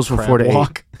Bray Wyatt She goes from crab 4 to 8.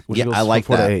 walk. When she Yeah, goes I from like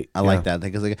 4 to that. 8, I like that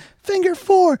because like finger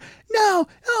 4, no,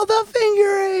 the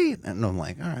finger 8, and I'm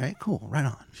like, all right, cool, right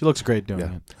on. She looks great doing Yeah.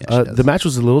 it. Yeah, she does. The match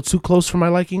was a little too close for my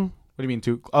liking. What do you mean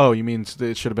too? Oh, you mean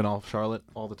it should have been all Charlotte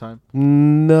all the time?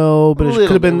 No, but A it little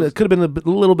could have bit. been. It could have been a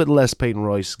little bit less Peyton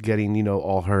Royce getting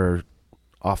all her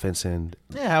offense in.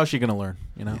 Yeah, how is she gonna learn?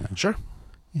 You know. Sure.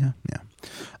 Yeah.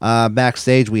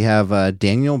 Backstage we have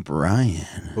Daniel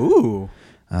Bryan. Ooh.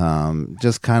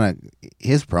 Just kind of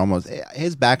his promos.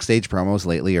 His backstage promos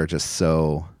lately are just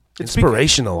so.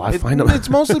 Inspirational. I find them. It's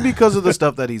mostly because of the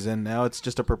stuff that he's in now. It's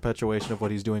just a perpetuation of what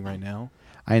he's doing right now.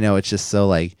 I know it's just so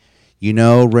like,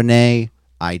 Renee,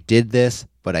 I did this,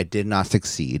 but I did not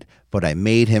succeed. But I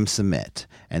made him submit,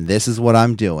 and this is what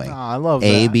I'm doing. I love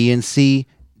A, that. B, and C,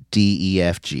 D, E,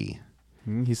 F, G.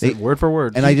 He said word for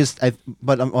word. And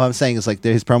what I'm saying is like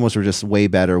his promos were just way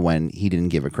better when he didn't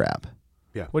give a crap.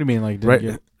 What do you mean, like?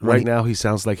 Right now, he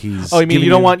sounds like he's. Oh, you mean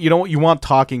giving you want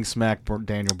talking smack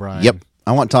Daniel Bryan? Yep.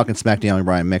 I want talking smack Daniel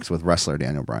Bryan mixed with wrestler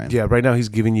Daniel Bryan. Yeah, right now he's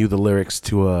giving you the lyrics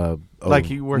to a Like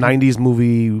he- where he- 90s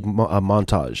movie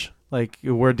montage. Like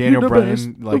where Daniel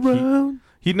Bryan, like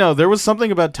there was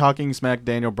something about talking smack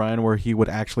Daniel Bryan where he would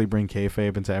actually bring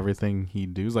kayfabe into everything he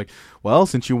do. He's like, well,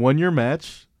 since you won your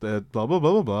match, that blah blah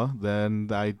blah blah blah, then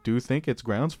I do think it's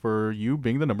grounds for you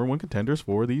being the number one contenders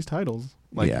for these titles.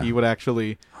 Like Yeah. he would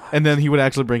actually, and then he would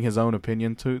actually bring his own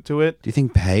opinion to it. Do you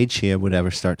think Paige here would ever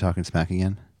start talking smack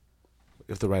again?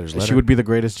 If the writers let She her. would be the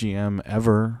greatest GM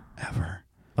ever. Ever.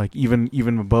 Like even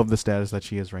above the status that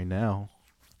she is right now.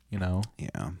 You know,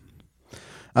 Yeah.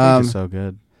 Paige is so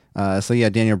good. So yeah,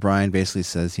 Daniel Bryan basically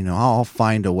says, I'll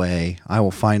find a way. I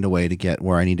will find a way to get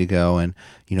where I need to go, and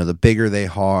the bigger they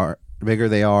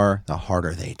are, the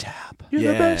harder they tap.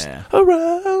 You're the best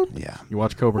around. Yeah. You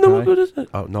watch Cobra No Kai? one good as that.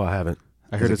 Oh, no, I haven't.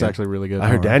 I heard it's actually really good. I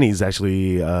heard Danny's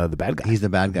actually the bad guy. He's the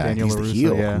bad guy. Daniel He's the LaRusso,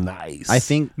 heel. yeah. Nice. I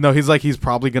think No, he's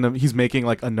making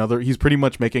like another. He's pretty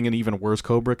much making an even worse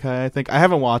Cobra Kai. I think I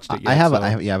haven't watched it yet. I have so-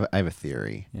 I have a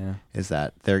theory. Yeah. Is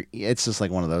that it's just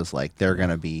like one of those like they're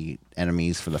gonna be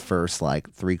enemies for the first like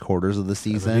 3/4 of the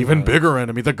season. An even bigger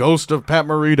enemy. The ghost of Pat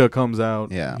Morita comes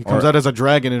out. Yeah, He comes or- out as a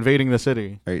dragon invading the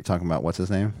city. Are you talking about what's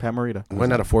his name? Pat Morita. Why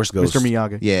not a Force Ghost? Mr.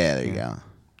 Miyagi. Yeah, there you go.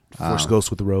 Force Ghost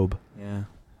with the robe. Yeah.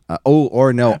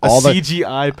 Or no, A all the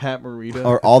CGI Pat Morita.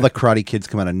 or all the Karate Kids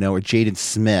come out of nowhere. Jaden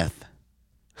Smith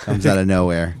comes out of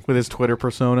nowhere. with his Twitter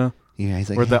persona. Yeah, he's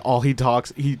like, Where all he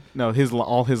talks,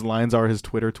 all his lines are his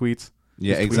Twitter tweets.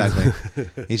 yeah, his tweets.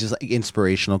 exactly. He's just like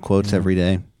inspirational quotes every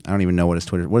day. I don't even know what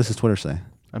does his Twitter say.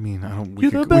 I mean, I don't.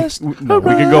 You're the best We could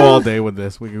go all day with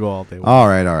this. We could go all day with All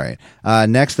right.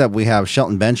 Next up, we have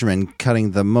Shelton Benjamin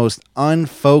cutting the most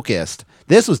unfocused.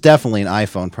 This was definitely an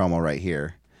iPhone promo right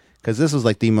here, because this was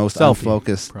like the most Selfie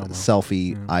unfocused promo.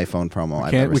 selfie iPhone promo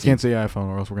I've Can't, ever we seen. can't say iPhone,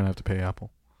 or else we're gonna have to pay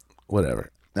Apple. Whatever.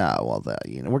 Well,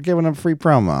 we're giving them free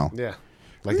promo. Yeah.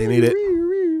 Like they need it.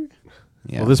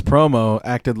 Yeah. Well, this promo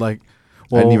acted like.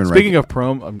 I didn't Well, even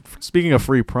speaking of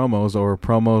free promos or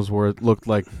promos where it looked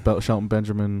like Shelton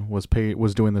Benjamin was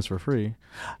doing this for free,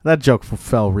 that joke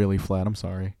fell really flat. I'm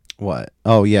sorry. What?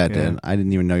 Oh yeah, it Yeah. did. I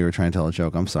didn't even know you were trying to tell a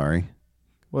joke. I'm sorry.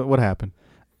 What happened?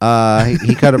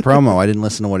 He cut a promo. I didn't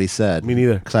listen to what he said. Me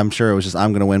neither. Because I'm sure it was just,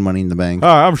 I'm going to win Money in the Bank.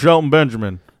 Hi, I'm Shelton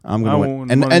Benjamin. I'm going I to won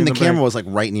win. Money And in the the camera Bank. was like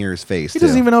right near his face. He too.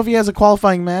 doesn't even know if he has a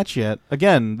qualifying match yet.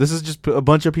 Again, this is just a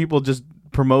bunch of people just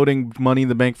promoting Money in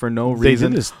the Bank for no They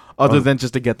reason did this other on- than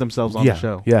just to get themselves on yeah, the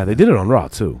show. yeah, they did it on Raw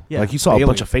too. Yeah, Like you saw Bailey. a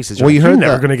bunch of faces. Well, You're you like, heard you're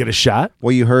never the- gonna get a shot.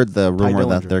 Well, you heard the rumor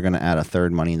that Dillinger. they're going to add a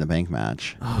third Money in the Bank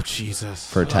match Oh Jesus!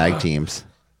 for tag teams.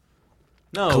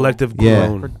 No Collective Yeah,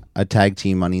 groan. a tag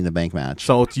team Money in the Bank match.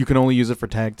 So you can only use it for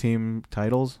tag team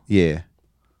titles. Yeah,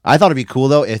 I thought it'd be cool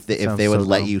though if Sounds they would so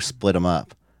let dumb. you split them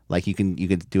up. Like you could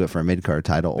do it for a mid card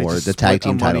title They or just the tag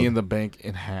split team Money title. in the Bank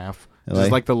in half. Really?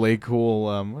 Just like the Lay Cool.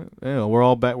 We're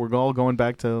all back. We're all going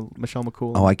back to Michelle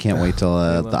McCool. Oh, I can't wait till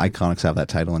Yeah, the Iconics have that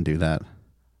title and do that.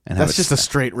 And That's have just a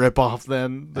straight rip off.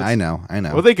 Then I know.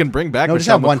 Well, they can bring back. No, just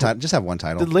Michelle have one McCool. title. Just have one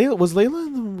title. Was Layla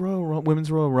in the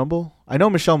Women's Royal Rumble? I know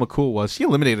Michelle McCool was. She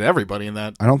eliminated everybody in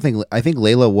that. I think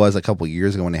Layla was a couple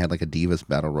years ago when they had like a Divas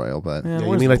Battle Royal, but Yeah, Yeah, you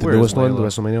where's- mean like the where's newest one, the Layla?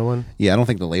 WrestleMania one? yeah, I don't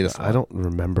think the latest one. I don't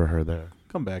remember her there.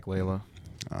 Come back, Layla.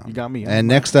 You got me. And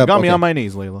next up, got me okay. on my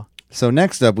knees, Layla. So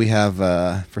next up, we have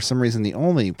for some reason the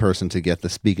only person to get the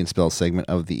Speak and Spell segment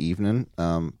of the evening.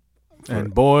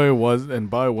 And boy was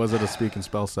it a speak and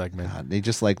spell segment. God,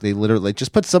 they literally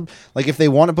just put some, like, if they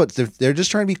want to put, they're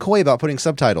just trying to be coy about putting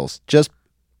subtitles. Just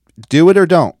do it or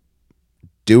don't.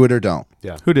 Do it or don't.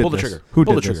 Yeah. Who did Pull the this? trigger? Who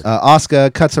Pull did the this? trigger?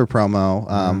 Asuka cuts her promo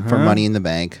for Uh-huh. Money in the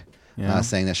Bank, Yeah.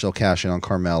 saying that she'll cash in on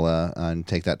Carmella and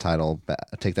take that title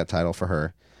for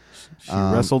her. She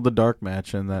wrestled the dark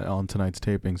match on tonight's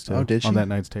tapings too. Oh, did she? On that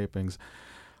night's tapings.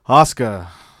 Asuka.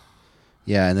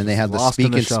 Yeah, and then they had the Lost in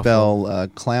Speak the and shuffle. Spell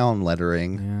clown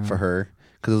lettering Yeah. for her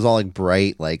because it was all like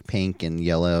bright, like pink and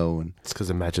yellow, and It's because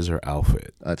it matches her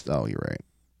outfit. you're right.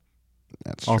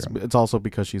 That's Also, true. it's also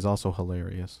because she's also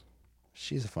hilarious,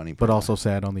 She's a funny, but person. also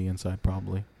sad on the inside,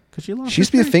 probably because she lost. She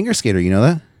used to be a her finger skater. You know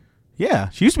that? Yeah,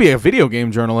 she used to be a video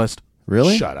game journalist.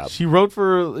 Really? Shut up. She wrote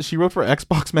for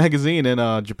Xbox magazine in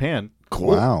Japan.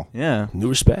 Wow. Yeah, New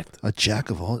respect. A jack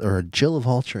of all, or a Jill of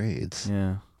all trades.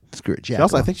 yeah. Screw it, She Jack.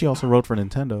 also, I of- think she also wrote for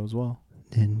Nintendo as well.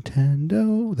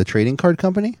 Nintendo, the trading card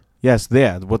company. Yes,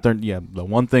 the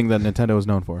one thing that Nintendo is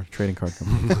known for, trading card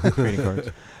company. Trading cards.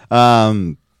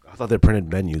 I thought they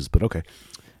printed menus, but okay.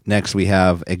 Next, we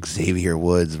have Xavier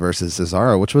Woods versus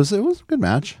Cesaro, which was a good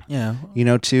match. Yeah. You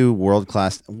know, two world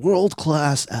class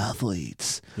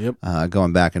athletes. Yep.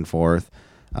 Going back and forth.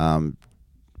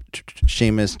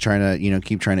 Sheamus trying to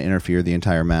keep trying to interfere the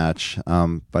entire match,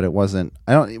 but it wasn't.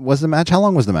 Was the match? How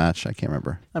long was the match? I can't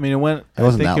remember. I mean, it went. It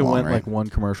wasn't I think that it long, went right? like one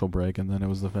commercial break, and then it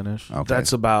was the finish. Okay.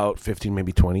 That's about 15,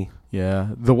 maybe 20.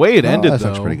 Yeah, the way it Oh, ended that though,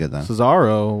 sounds pretty good then.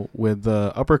 Cesaro with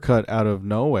the uppercut out of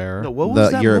nowhere. No, what was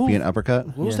the that European move? uppercut.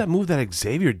 What was Yeah. that move that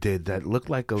Xavier did that looked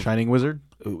like a... Shining Wizard.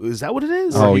 Is that what it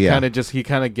is? Oh, he yeah.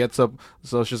 kind of gets up.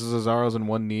 So it's just Cesaro's in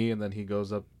one knee, and then he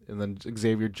goes up, and then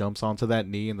Xavier jumps onto that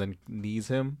knee, and then knees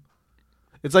him.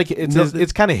 It's like it's No,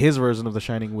 it's kind of his version of the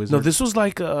Shining Wizard. No, this was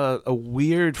like a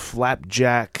weird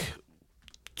flapjack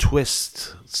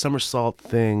twist somersault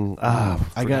thing. I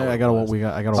gotta Oh, watch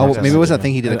maybe it was that again.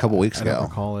 thing he did a I- couple weeks I don't ago.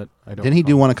 recall it. I don't Didn't he do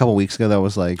recall one a couple weeks ago that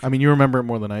was like? it. I mean, you remember it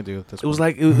more than I do. At this It was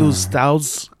point. like it was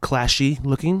Styles clashy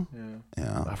looking.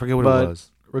 Yeah. I forget what But it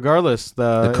was. regardless,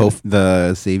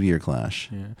 The Xavier Clash.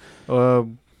 yeah.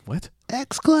 What?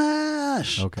 X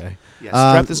Clash. Okay. Yeah,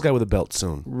 strap this guy with a belt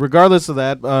soon. Regardless of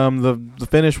that, the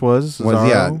finish was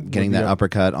Cesaro Getting with that the-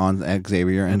 uppercut on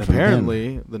Xavier And for the pin.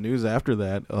 apparently, the news after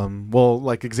that,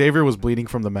 like Xavier was bleeding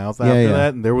from the mouth Yeah, after yeah.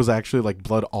 that, and there was actually like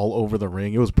blood all over the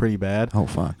ring. It was pretty bad. Oh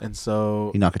fuck! And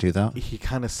so You knock a tooth out.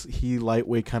 he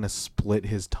lightweight kind of split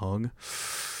his tongue.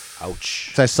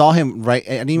 Ouch. So I saw him right. I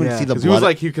didn't even see the blood. He was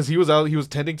like he was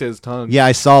tending to his tongue. yeah,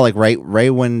 I saw like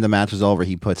right when the match was over,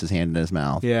 he puts his hand in his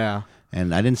mouth. Yeah.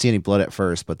 And I didn't see any blood at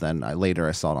first, but then later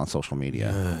I saw it on social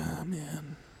media.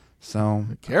 Man. So,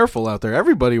 Careful out there.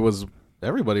 Everybody was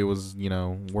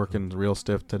working real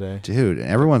stiff today. dude,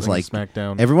 everyone's like,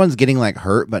 SmackDown. everyone's getting like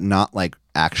hurt, but not like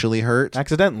actually hurt.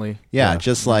 Accidentally. Yeah,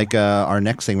 just like our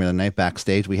next segment of the night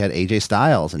backstage, we had AJ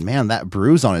Styles, and man, that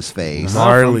bruise on his face.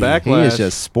 Gnarly. From Backlash. He is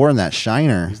just sporting that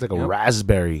shiner. He's like a Yep.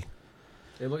 raspberry.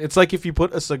 It's like if you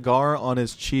put a cigar on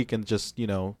his cheek and just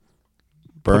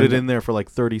put Burned it in there for like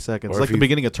 30 seconds, Or like if the he-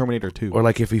 beginning of Terminator 2. Or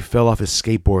like if he fell off his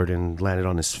skateboard and landed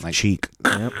on his cheek.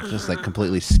 Yep. just like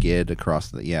completely skid across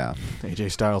the. Yeah,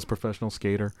 AJ Styles, professional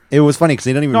skater. it was funny because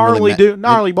they don't even Gnarly really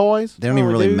gnarly boys. They don't even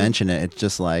Gnarly really dudes. mention it. It's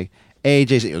just like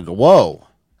AJ. You go, whoa.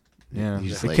 Yeah,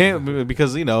 He's it like- can't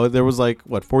because there was like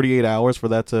 48 hours for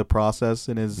that to process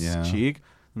in his Yeah. cheek,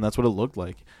 and that's what it looked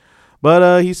like.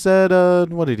 But he said,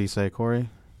 what did he say, Corey?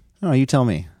 No, you tell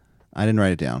me. I didn't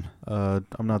write it down. I'm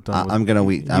not done. I'm gonna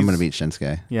beat he's-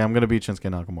 Shinsuke. Yeah, I'm gonna beat Shinsuke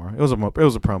Nakamura. It was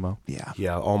a promo. Yeah,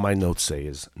 Yeah, all my notes say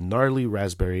is gnarly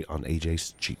raspberry on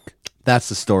AJ's cheek. that's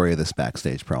the story of this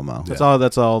backstage promo. That's all.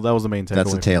 That's all. That was the main takeaway.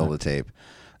 That's the tail of the tape.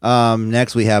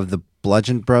 Next, we have the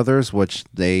Bludgeon Brothers, which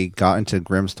they got into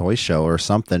Grimm's Toy Show or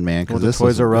something, man. Well, Because the this Toys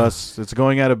was R Us. It's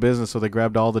going out of business, so they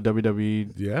grabbed all the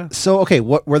WWE. Yeah. So okay,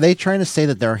 what were they trying to say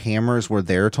that their hammers were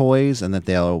their toys and that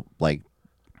they'll like?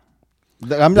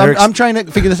 I'm trying to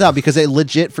figure this out because it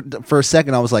legit for a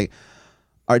second I was like,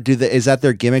 is that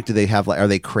their gimmick? Do they have are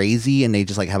they crazy and they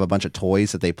just like have a bunch of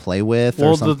toys that they play with or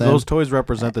Well, something? those toys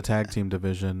represent the tag team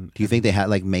division. Do you think they had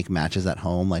make matches at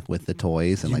home like with the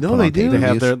toys and You like know put they on do. They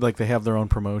have pay-per-views? they have their own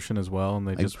promotion as well, and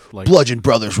they just like Bludgeon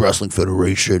Brothers Wrestling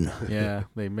Federation. yeah,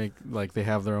 they make they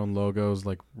have their own logos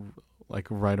like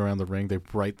right around the ring. They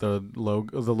write the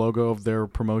logo of their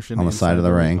promotion On the side of inside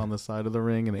the ring. on the side of the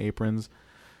ring and aprons,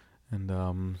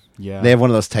 and yeah, They have one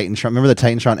of those Titantron. Remember the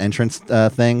Titantron entrance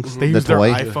things? They the use their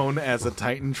toy. iPhone as a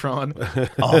Titantron.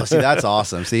 Oh, see, that's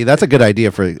awesome. See, that's a good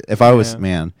idea for if I was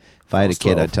Yeah. if I had a was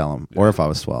kid, 12. I'd tell him. Or if I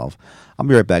was 12. I'll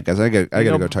be right back, guys. I gotta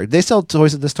know- go Target. They sell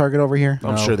toys at this Target over here.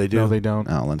 I'm sure they do. No, they don't.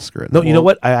 Oh, let's screw it. No, you know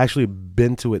what? I actually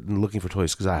been to it and looking for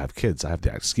toys because I have kids. I have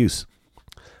that excuse.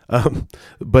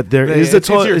 But there is a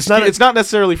toy. It's not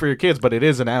necessarily for your kids, but it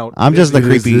is an out. I'm just the It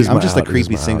is- creepy. it is I'm my just the out, it is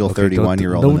creepy my out. single Okay, don't-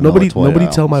 31-year-old. no- in the middle nobody, of a toy nobody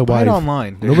aisle. tell my Buy wife. it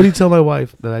online. Nobody tell my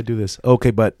wife that I do this.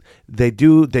 Okay, but they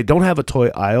do. They don't have a toy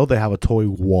aisle. They have a toy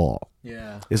wall.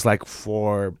 Yeah. It's like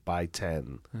 4 by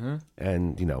 10,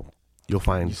 and you'll You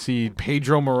find. see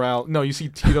Pedro Morales. No, you see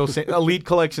Tito Elite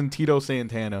Collection Tito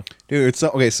Santana. Dude, it's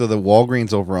okay. So the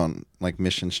Walgreens over on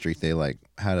Mission Street, they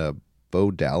had a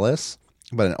Bo Dallas,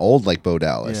 but an old Bo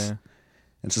Dallas. Yeah.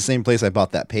 It's the same place I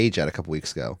bought that page at a couple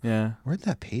weeks ago. Yeah. Where'd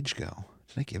that page go?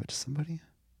 Did I give it to somebody?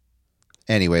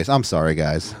 Anyways, I'm sorry,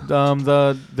 guys.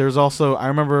 There's also I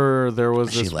remember there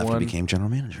was She this left one. and became general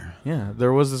manager. Yeah,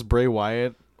 there was this Bray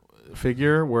Wyatt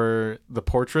figure where the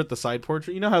side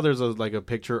portrait. You know how there's a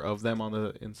picture of them on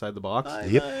the inside the box.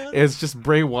 Yep. It's just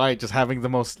Bray Wyatt just having the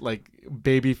most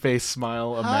baby face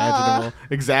smile imaginable.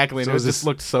 Exactly, and So it is just this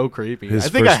looked so creepy. his I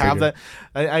think I first have figure?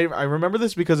 that. I remember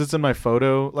this because it's in my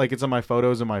photo. It's in my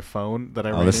photos in my phone that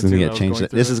I. Oh, ran this is into gonna when I get was changed. going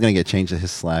This through is it. gonna get changed to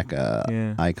his Slack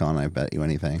Yeah. icon. I bet you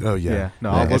anything. Oh yeah. Yeah, no,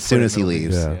 Yeah, I'll as look soon for it as he in the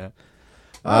leaves. links, Yeah.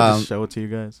 I'll just show it to you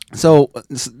guys. So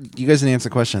you guys didn't answer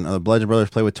the question. The Bludgeon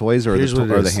Brothers play with toys or Here's what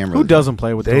it or the is. Hammer? Who doesn't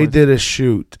play with They toys? did a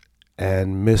shoot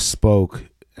and misspoke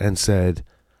and said,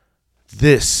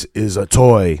 "This is a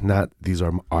toy, not these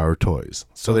are our toys."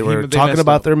 So they were they talking messed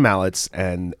about up. their mallets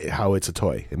and how it's a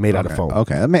toy made out of foam.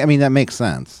 Okay, I mean that makes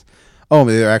sense. Oh,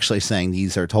 they're actually saying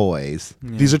these are toys.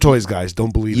 These are toys, guys.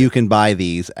 Don't believe You it. can buy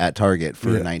these at Target for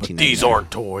Yeah. $19.99. These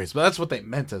aren't toys, but that's what they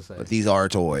meant to say. But these are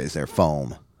toys. They're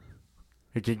foam.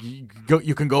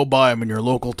 You can go buy them in your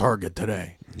local Target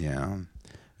today. Yeah.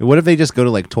 What if they just go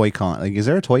to Toy Con? Is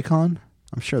there a Toy Con?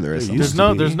 I'm sure there is. There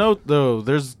something. used to be.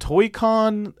 There's Toy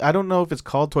Con. I don't know if it's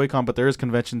called Toy Con, but there is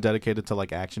convention dedicated to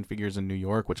action figures in New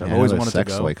York, which I've Yeah, always there's wanted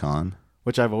Sex to go. Toy Con.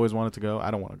 Which I've always wanted to go.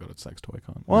 I don't want to go to Sex Toy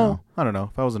Con. Well, I don't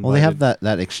know if I was invited. Well, they have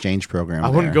that exchange program. I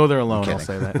wouldn't go there alone. I'm I'll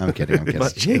say that. I'm kidding. I'm kidding.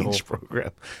 But- Change program.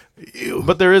 Ew.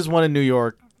 But there is one in New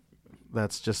York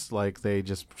that's just they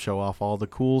just show off all the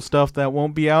cool stuff that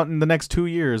won't be out in the next 2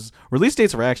 years. Release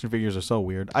dates for action figures are so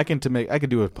weird. I could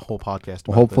do a whole podcast.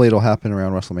 Well, about hopefully this. it'll happen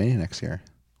around WrestleMania next year.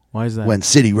 Why is that? When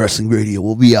City Wrestling Radio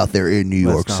will be out there in New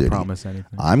Let's York not City. promise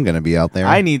anything. I'm gonna be out there.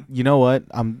 I need. You know what?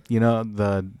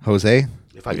 The Jose.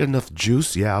 If I get enough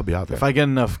juice, yeah, I'll be out there. if I get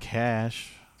enough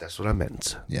cash, That's what I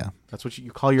meant. Yeah. that's what you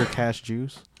call your cash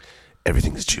juice.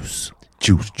 Everything is juice.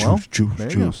 Juice. Well, Juice. there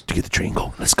you go. Juice. To get the train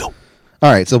going. Let's go.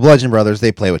 All right. So Bludgeon Brothers,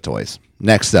 they play with toys.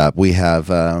 Next up, we have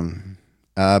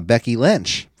Becky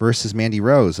Lynch versus Mandy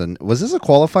Rose. And was this a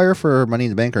qualifier for Money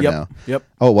in the Bank or no? Yep.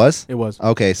 Oh, it was. It was.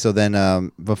 Okay, so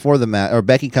then before the match, or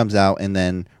Becky comes out, and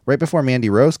then right before Mandy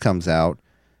Rose comes out,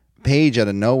 Paige out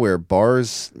of nowhere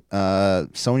bars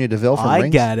Sonya Deville from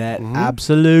rings. it.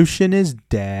 Absolution is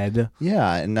dead.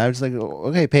 Yeah, and I was like,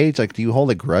 okay, Paige, do you hold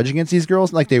a grudge against these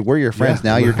girls? They were your friends.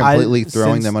 Now you're completely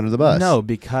throwing them under the bus. No,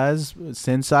 because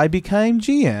since I became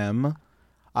GM,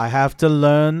 I have to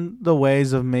learn the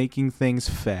ways of making things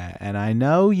fair, and I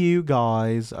know you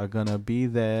guys are gonna be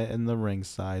there in the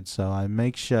ringside, so I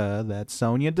make sure that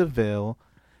Sonya Deville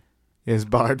is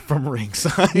barred from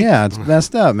ringside. Yeah, it's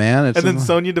messed up, man. It's And then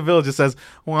Sonya Deville just says,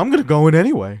 "Well, I'm gonna go in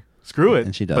anyway. Screw it."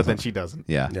 And she But then doesn't. she doesn't.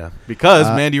 yeah. Because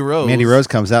Mandy Rose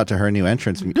comes out to her new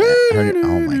entrance.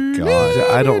 Oh my god.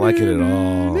 I don't like it at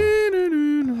all.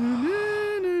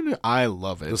 I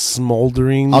love The it.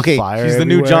 smoldering Okay, fire. She's the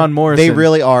new everywhere. John Morrison. They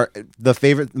really are the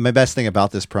favorite. My best thing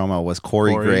about this promo was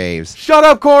Corey Graves. Shut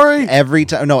up, Corey. Every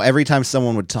time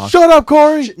someone would talk, Shut up,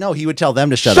 Corey. no, he would tell them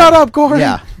to shut Shut up, Corey.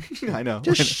 Yeah, I know.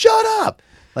 just shut up.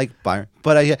 Like Byron,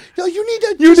 but you need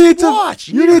to You just need to watch.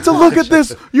 You need to look at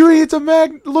this. You need to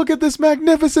look at this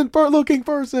magnificent looking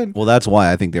person. Well, that's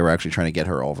why I think they were actually trying to get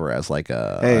her over as like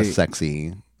a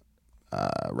sexy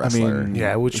wrestler. mean,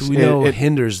 Yeah, which It- we know it-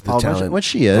 hinders the I'll- talent. What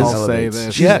she is. I'll say elevates.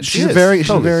 this. Yeah, She she's is. very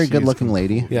Totally. good looking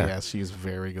lady. Yeah. Yeah, she's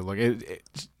very good looking.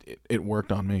 It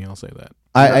worked on me. I'll say that.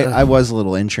 I was a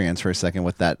little entranced for a second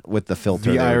with the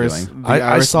filter The they were iris. doing. The I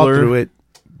iris saw blur. through it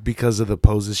because of the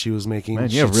poses she was making. Man,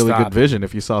 you have She'd really stop, good vision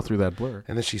if you saw through that blur.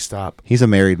 and then she stopped. He's a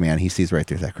married man. He sees right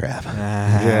through that crap.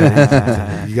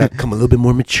 Yeah, you got to come a little bit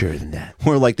more mature than that.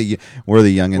 We're the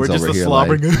youngins We're just over a here.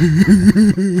 slobbering. Like,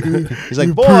 he's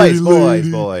like,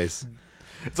 boys.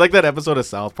 It's like that episode of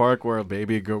South Park where a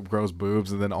baby grows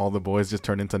boobs and then all the boys just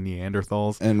turn into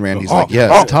Neanderthals. And Randy's like,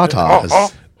 yes,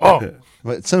 tatas.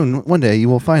 But soon, one day, you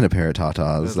will find a pair of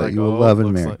tatas It's that like, you will oh, love and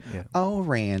looks marry. like- yeah. Oh,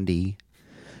 Randy.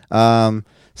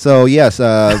 So yes,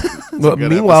 Well, good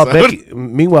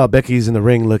meanwhile, Becky's in the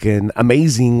ring looking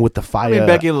amazing with the fire.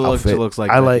 Becky outfit. looks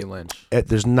like I Becky Lynch.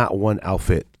 There's not one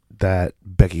outfit that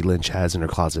Becky Lynch has in her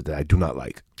closet that I do not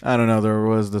like. I don't know. There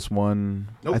was this one.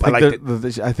 Nope, I think I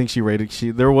liked I think she rated.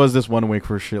 There was this one week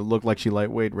where she looked like she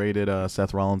lightweight rated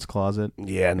Seth Rollins' closet.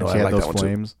 Yeah, no, and she I had like those that one too.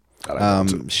 flames. I like that one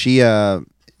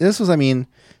too.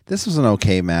 this was an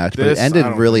okay match, but it This, ended I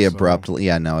don't really think so. abruptly.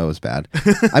 Yeah, no, it was bad.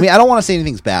 I mean, I don't want to say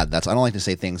anything's bad. I don't like to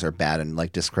say things are bad and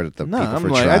like discredit the No, people I'm for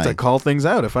like I have to trying. call things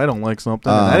out if I don't like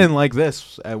something. And I didn't like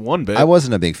this at one bit. I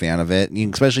wasn't a big fan of it,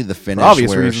 especially the for finish obvious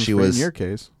where reasons. she in was. your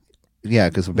case. Yeah,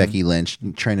 because Becky Lynch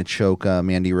trying to choke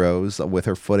Mandy Rose with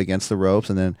her foot against the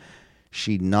ropes, and then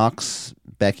she knocks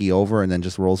Becky over and then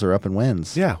just rolls her up and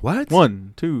wins. Yeah, what?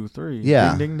 1, 2, 3.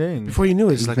 Yeah. Ding, ding, ding. Before you knew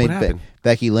it, it's like, what happened?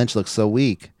 Becky Lynch look so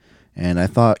weak, and I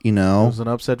thought, It was an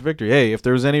upset victory. Hey, if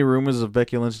there was any rumors of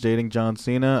Becky Lynch dating John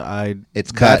Cena,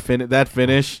 it's cut. That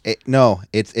finish.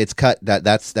 It's cut.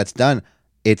 That's done.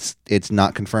 It's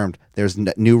not confirmed. There's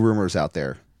new rumors out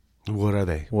there. What are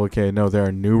they? Well, okay, no, there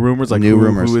are new rumors. Like New who,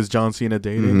 rumors. who is John Cena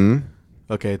dating?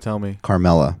 Mm-hmm. Okay, tell me.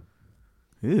 Carmella.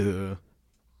 Ew.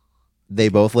 They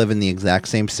both live in the exact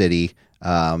same city.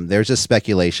 There's just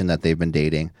speculation that they've been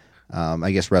dating.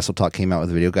 I guess WrestleTalk came out with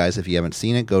a video. Guys, if you haven't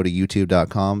seen it, go to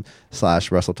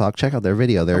youtube.com/WrestleTalk. Check out their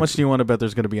video. How much do you want to bet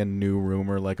there's going to be a new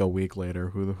rumor like a week later?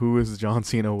 Who is John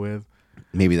Cena with?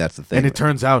 Maybe that's the thing. And it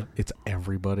turns out it's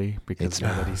everybody because It's-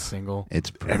 now that he's single. It's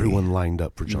Brie. Everyone lined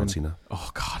up for John Even- Cena. Oh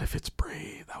God, if it's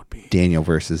Brie, that would be Daniel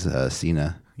versus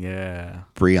Cena. yeah.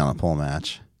 Brie on a pole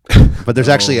match. But there's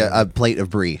actually a plate of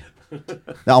Brie.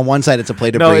 Now, on one side it's a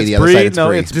plate of No, Brie, it's the other Brie. side it's No,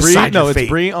 Brie. it's Brie. Decide No, your it's fate.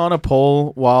 Brie on a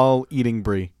pole while eating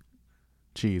Brie.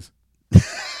 Cheese.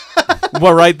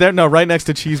 Well, right there. No, right next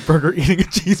to cheeseburger, eating a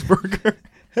cheeseburger.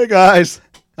 Hey guys,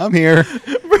 I'm here.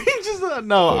 Brie just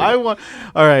no. I want.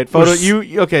 All right,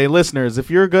 okay, listeners. If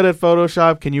you're good at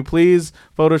Photoshop, can you please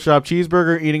Photoshop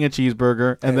cheeseburger eating a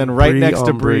cheeseburger, and then right Brie next to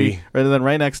on Brie, Brie. and then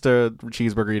right next to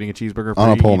cheeseburger eating a cheeseburger On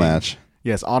a Brie pole eating- match.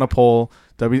 Yes, on a pole.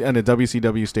 And a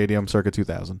WCW stadium, circa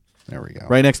 2000. There we go.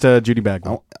 Right next to Judy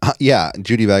Bagwell. Yeah,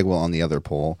 Judy Bagwell on the other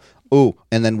pole. Oh,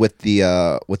 and then with the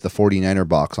 49er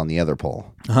box on the other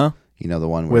pole. Huh? You know, the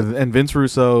one where And Vince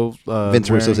Russo. Vince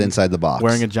Russo's inside the box.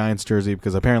 wearing a Giants jersey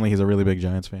because apparently he's a really big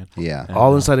Giants fan. Yeah. And,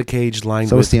 All inside a cage lined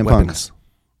So with is CM Punk. weapons.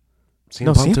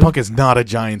 No, CM Punk is not a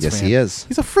Giants Yes, fan. he is.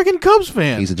 He's a freaking Cubs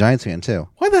fan. He's a Giants fan too.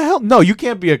 Why the hell? No, you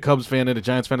can't be a Cubs fan and a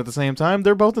Giants fan at the same time.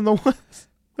 They're both in the West.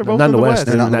 They're both Not in the West.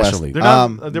 They're not in the National West. League. They're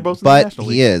not. They're both in the But National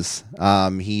he League. is.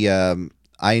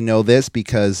 I know this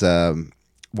because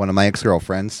one of my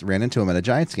ex-girlfriends ran into him at a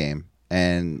Giants game,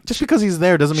 and Just because he's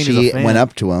there doesn't mean he's she a fan. went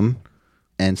up to him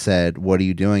and said, "What are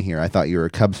you doing here? I thought you were a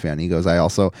Cubs fan." He goes,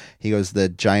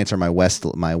 the Giants are my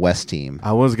West team.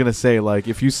 I was gonna say, like,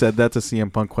 if you said that to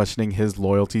CM Punk, questioning his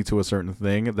loyalty to a certain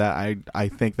thing, that I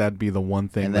think that'd be the one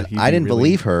thing And that then he'd I be didn't really-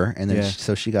 believe her, and then Yeah.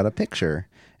 so she got a picture.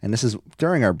 And this is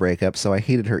during our breakup, so I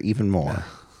hated her even more.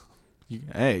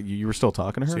 Hey, you were still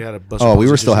talking to her? So you had a bust Oh, we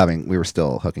were position.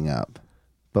 still hooking up.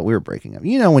 but we were breaking up.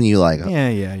 You know when you like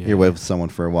you're with someone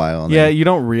for a while. And yeah, then, you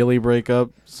don't really break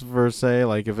up per se.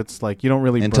 Like if it's like you don't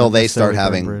really until they start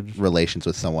necessarily having burn bridge. relations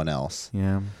with someone else.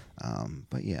 Yeah,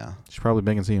 But yeah. she's probably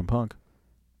banging CM Punk.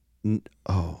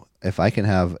 If I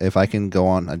can go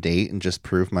on a date and just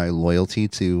prove my loyalty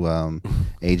to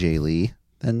AJ Lee,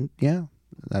 then yeah,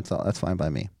 that's fine by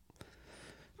me.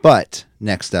 But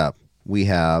next up, we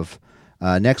have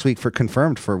next week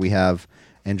we have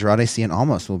Andrade Cien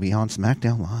Almas will be on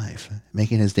SmackDown Live,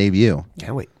 making his debut.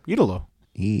 Can't wait. Idolo.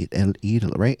 El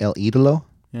Idolo, right? El Idolo?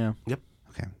 Yeah. Yep.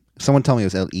 Okay. Someone tell me it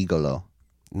was El Igolo.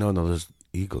 No, there's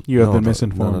Eagle. You have been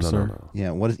misinformed, sir. No. Yeah,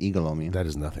 what does Igolo mean? That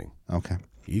is nothing. Okay.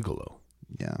 Igolo.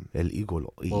 Yeah. El Igolo.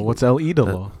 Well, what's El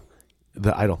Idolo?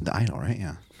 The idol. The idol, right?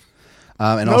 Yeah.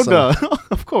 And No, also, duh.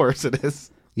 Of course it is.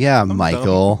 yeah,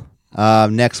 Michael.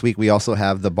 Next week we also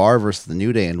have The Bar versus the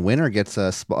New Day, and winner gets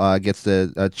a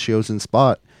chosen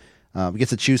spot. Gets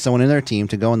to choose someone in their team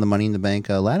to go in the Money in the Bank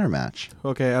ladder match.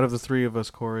 Okay, out of the three of us,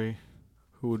 Corey,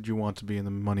 who would you want to be in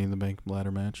the Money in the Bank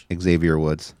ladder match? Xavier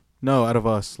Woods. No, out of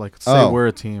us. Like, say we're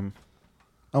a team.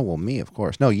 Oh well, me of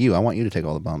course. No, you. I want you to take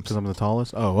all the bumps. Because I'm the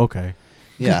tallest? Oh, okay.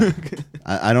 Yeah.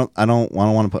 I don't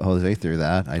want to put Jose through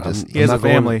that. He has a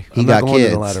family. He I'm got not going kids.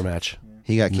 to the ladder match.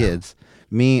 He got kids.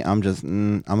 Me, I'm just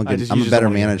I'm a you just better don't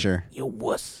wanna manager. You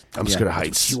wuss. I'm scared of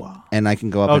heights. And I can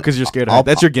go up. Oh, because you're scared of heights.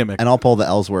 That's your gimmick. And I'll pull the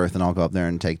Ellsworth and I'll go up there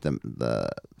and take the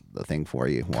thing for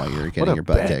you while you're getting your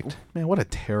butt kicked. Man, what a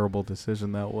terrible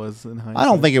decision that was in hindsight. I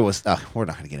don't think it was. We're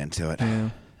not going to get into it. Yeah.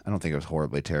 I don't think it was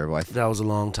horribly terrible. That was a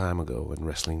long time ago when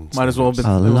wrestling. Might as well have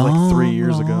been like 3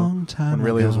 years ago. When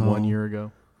really it was 1 year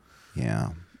ago. Yeah.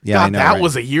 Yeah, God, I know, that right?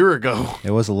 was a year ago. It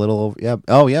was a little. Yeah.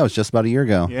 Oh, yeah. It was just about a year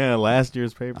ago. Yeah, last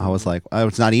year's paper. I was like,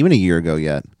 it's not even a year ago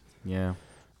yet. Yeah.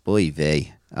 Boy,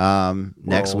 they.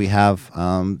 Next we have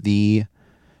the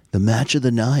match of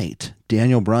the night: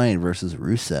 Daniel Bryan versus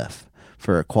Rusev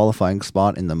for a qualifying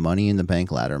spot in the Money in the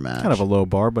Bank ladder match. Kind of a low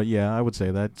bar, but yeah, I would say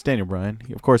that. It's Daniel Bryan.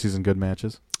 Of course, he's in good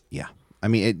matches. Yeah. I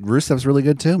mean, Rusev's really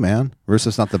good too, man.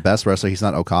 Rusev's not the best wrestler. He's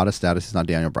not Okada status. He's not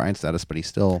Daniel Bryan status, but he's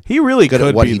still He really good could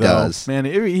at what be, he though. does. Man,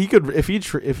 he could if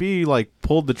he like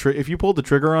pulled if you pulled the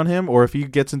trigger on him, or if he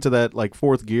gets into that like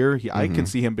fourth gear, I can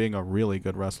see him being a really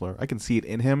good wrestler. I can see it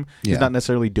in him. Yeah. He's not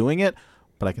necessarily doing it,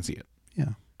 but I can see it.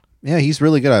 Yeah. Yeah, he's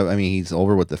really good. I mean, he's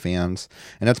over with the fans,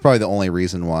 and that's probably the only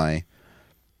reason why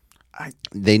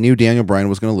they knew Daniel Bryan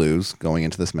was going to lose going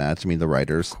into this match. I mean, the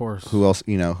writers. Of course. Who else?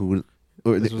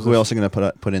 Who else are going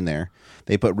to put in there?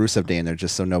 They put Rusev Day in there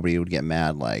just so nobody would get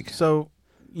mad. Like, So,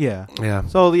 yeah. Yeah.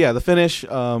 So, yeah, the finish,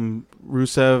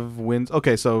 Rusev wins.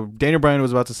 Okay, so Daniel Bryan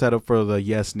was about to set up for the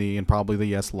yes knee and probably the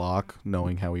yes lock,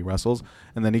 knowing how he wrestles.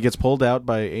 And then he gets pulled out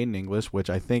by Aiden English, which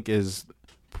I think is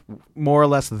more or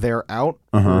less their out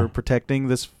for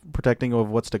protecting of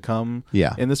what's to come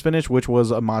in this finish, which was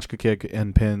a Machka kick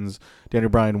and pins Daniel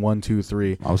Bryan 1, 2,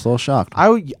 3. I was a little shocked.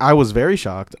 I was very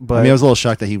shocked, but I was a little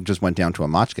shocked that he just went down to a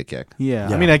Machka kick. Yeah.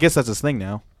 I mean, I guess that's his thing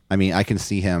now. I mean, I can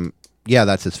see him. Yeah,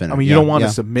 that's his finish. I mean, you don't want to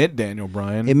submit Daniel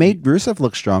Bryan. It made Rusev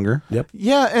look stronger. Yep.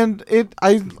 Yeah, and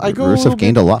I go Rusev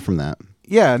gained a lot from that.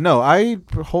 Yeah, no, I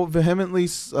vehemently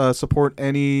support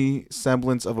any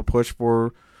semblance of a push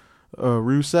for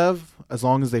Rusev as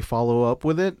long as they follow up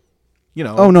with it. You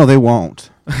know. Oh no, they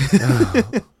won't.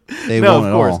 They won't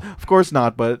at all. Of course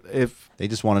not. But if they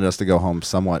just wanted us to go home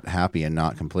somewhat happy and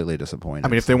not completely disappointed. I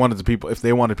mean, if they wanted people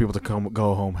to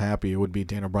go home happy, it would be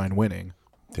Daniel Bryan winning.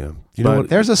 Yeah. You know what?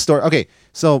 There's a story. Okay,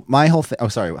 so my whole thing. Oh,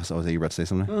 sorry. So was you about to say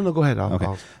something? No, go ahead.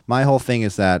 Okay. My whole thing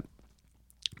is that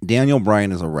Daniel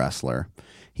Bryan is a wrestler.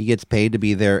 He gets paid to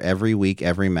be there every week,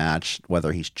 every match,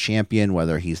 whether he's champion,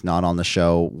 whether he's not on the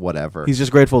show, whatever. He's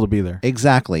just grateful to be there.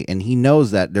 Exactly. And he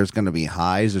knows that there's going to be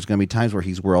highs. There's going to be times where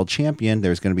he's world champion.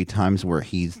 There's going to be times where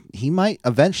he might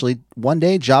eventually one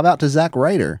day job out to Zack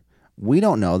Ryder. We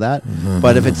don't know that.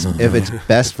 But if it's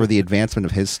best for the advancement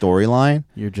of his storyline,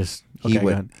 You're just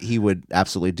he would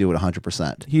absolutely do it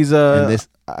 100%. He's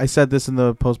I said this in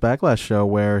the post Backlash show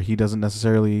where he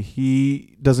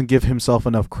doesn't give himself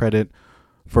enough credit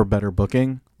for better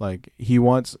booking. Like he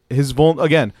wants his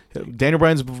Daniel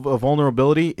Bryan's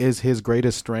vulnerability is his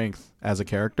greatest strength as a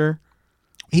character.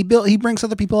 He brings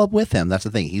other people up with him. That's the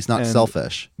thing. He's not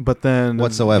selfish. But then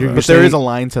whatsoever. But there is a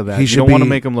line to that. You don't want to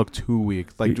make him look too weak.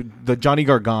 Like the Johnny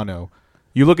Gargano.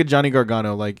 You look at Johnny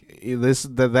Gargano like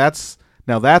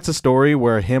that's a story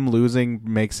where him losing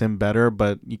makes him better,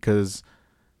 but because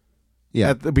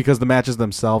the matches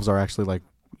themselves are actually like,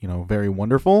 you know, very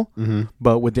wonderful. Mm-hmm.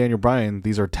 But with Daniel Bryan,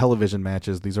 these are television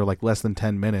matches. These are like less than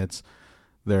 10 minutes.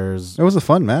 It was a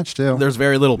fun match too. There's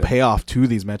very little payoff to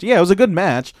these matches. Yeah, it was a good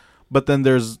match, but then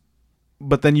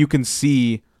you can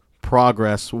see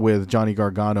progress with Johnny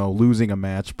Gargano losing a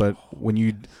match, but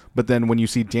then when you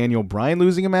see Daniel Bryan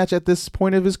losing a match at this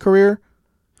point of his career,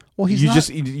 well, you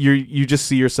just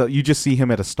see him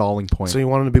at a stalling point. So you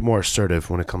want him to be more assertive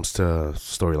when it comes to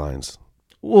storylines.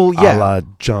 Well, yeah, a la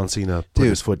John Cena put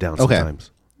his foot down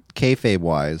sometimes. Kayfabe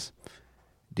wise,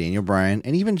 Daniel Bryan,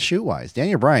 and even shoot wise,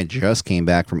 Daniel Bryan just came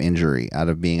back from injury,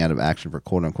 being out of action for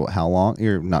quote unquote how long?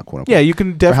 You're not quote unquote. Yeah, you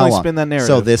can definitely spin that narrative.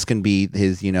 So this can be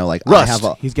his, like rust.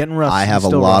 He's getting rust. I have a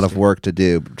lot of work to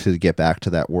do to get back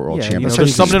to that world championship.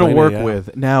 There's something to work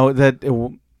with now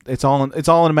that. It's all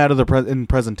in a matter of in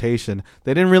presentation.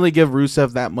 They didn't really give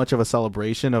Rusev that much of a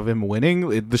celebration of him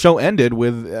winning. The show ended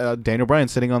with Daniel Bryan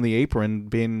sitting on the apron,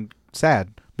 being sad,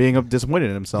 being disappointed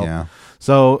in himself. Yeah.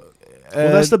 So,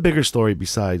 that's the bigger story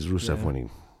besides Rusev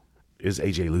winning. Is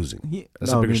AJ losing?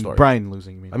 That's the bigger story. Bryan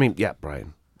losing. Bryan. Yeah.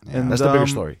 And that's the bigger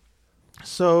story.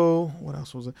 So what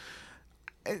else was it?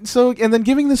 So and then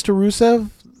giving this to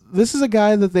Rusev. This is a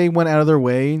guy that they went out of their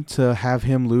way to have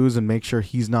him lose and make sure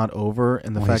he's not over.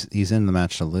 And the fact he's in the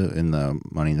match to lose, in the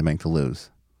Money in the Bank to lose.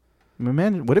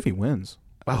 Man, what if he wins?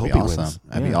 I hope he wins.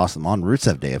 That'd be awesome on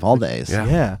Rusev Day of all days.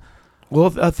 Yeah. Well,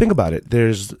 think about it.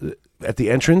 There's at the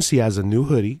entrance he has a new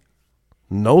hoodie,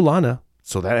 no Lana,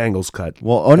 so that angle's cut.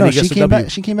 Well, she came back.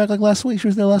 She came back like last week. She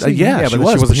was there last week. But she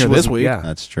wasn't here this week. Yeah,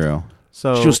 that's true.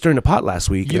 So she was stirring the pot last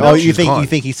week. You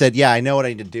think he said, "Yeah, I know what I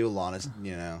need to do, Lana's."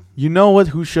 You know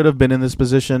who should have been in this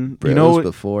position? Bros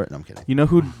before. No, I'm kidding. You know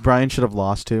who Bryan should have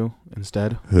lost to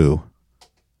instead? Who?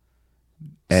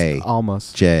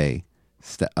 Almas.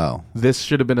 This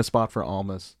should have been a spot for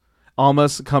Almas.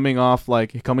 Almas coming off a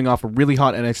really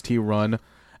hot NXT run,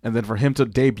 and then for him to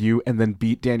debut and then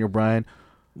beat Daniel Bryan.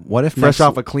 What if fresh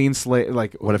off a clean slate?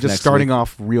 What if just starting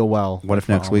off real well? What if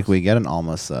next week we get an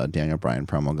Almas Daniel Bryan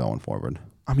promo going forward?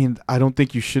 I mean, I don't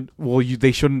think you should. Well,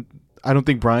 they shouldn't. I don't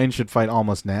think Bryan should fight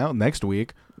Almas next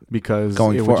week because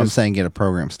going forward. I'm saying get a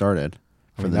program started.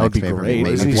 That would be great.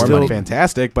 He's still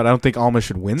fantastic, but I don't think Almas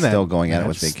should win that. Still going at it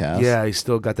with Big Cass. Yeah, he's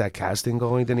still got that Cass thing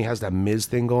going. Then he has that Miz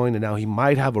thing going, and now he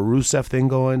might have a Rusev thing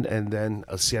going, and then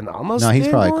a Cien Almas. No, he's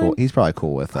probably cool. He's probably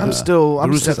cool with. The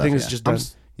Rusev thing is just done.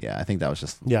 Yeah, I think that was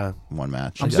just one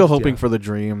match. I'm still hoping for the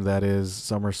dream that is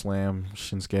SummerSlam,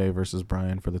 Shinsuke versus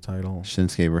Bryan for the title.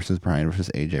 Shinsuke versus Bryan versus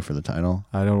AJ for the title.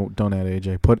 I don't add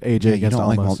AJ. Put AJ against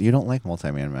Almas. You don't like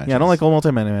multi-man matches. Yeah, I don't like all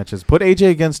multi-man matches. Put AJ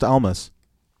against Almas.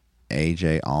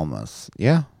 AJ Almas.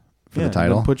 Yeah, for the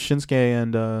title. Put Shinsuke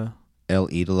and El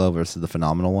Idolo versus the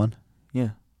Phenomenal One.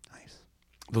 Yeah.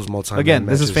 Those Again,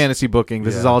 this is fantasy booking.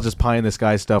 This is all just pie in the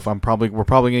sky stuff. We're probably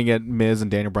gonna get Miz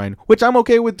and Daniel Bryan, which I'm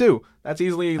okay with too. That's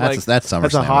easily that's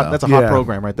a hot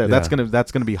program right there. Yeah.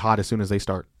 That's gonna be hot as soon as they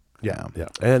start. Yeah.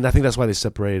 And I think that's why they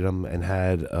separated them and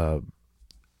had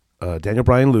Daniel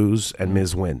Bryan lose and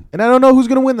Miz win. And I don't know who's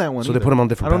gonna win that one. So they put them on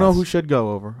different. I don't know who should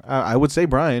go over. I would say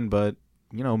Bryan, but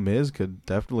Miz could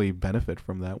definitely benefit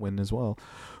from that win as well.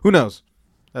 Who knows?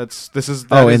 In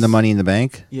the Money in the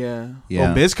Bank? Yeah.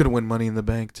 Oh, Miz could win Money in the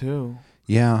Bank too.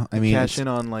 Yeah, I mean, cash in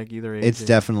on either AJ. It's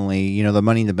definitely, the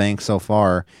Money in the Bank so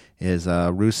far is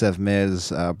Rusev,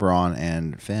 Miz, Braun,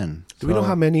 and Finn. Do we know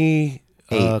how many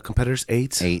competitors?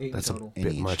 Eight. That's total. A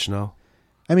bit much, no?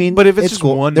 I mean, but if it's just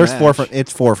one, there's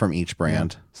match. Four from each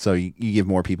brand, so you give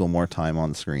more people more time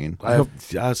on the screen.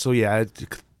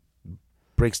 It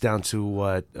breaks down to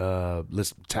what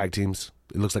list tag teams.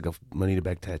 It looks like a Money in the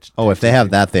Bank tag. Oh, if they have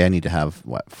that, they need to have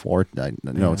four?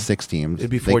 No, 6 teams. It'd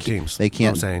be 4 teams. They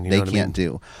can't. They can't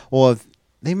do. Well,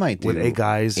 they might do with 8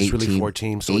 guys. It's really 4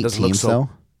 teams, so it doesn't look so. Though?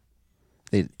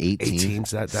 They had 8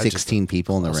 teams. 16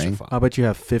 people in the ring. I bet you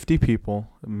have 50 people.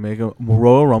 Make a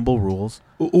Royal Rumble rules.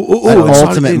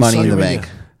 Ultimate Money in the Bank.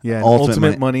 Yeah,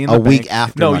 ultimate money in the bank. A week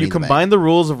after. No, you combine the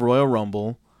rules of Royal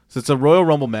Rumble. So it's a Royal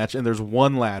Rumble match, and there's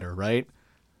one ladder, right?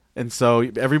 And so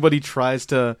everybody tries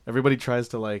to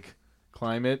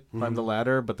climb the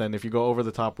ladder, but then if you go over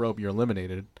the top rope, you're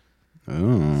eliminated.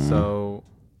 Ooh. So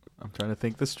I'm trying to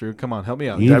think this through. Come on, help me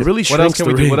out. That really what else can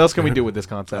we do? What else can we do with this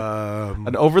concept?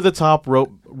 An over the top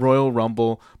rope Royal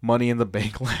Rumble Money in the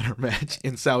Bank ladder match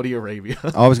in Saudi Arabia.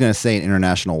 I was gonna say in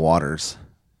international waters.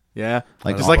 Yeah,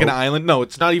 just like an island. No,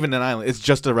 it's not even an island. It's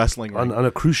just a wrestling ring. On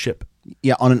a cruise ship.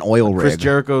 Yeah, on an oil rig. Chris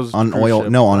Jericho's on oil.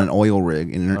 Ship. No, on an oil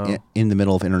rig in the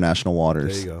middle of international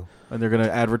waters. There you go. And they're going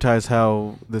to advertise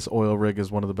how this oil rig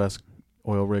is one of the best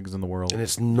oil rigs in the world. And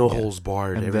it's no holes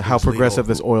barred. And how progressive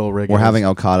this oil rig is. We're having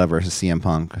Okada versus CM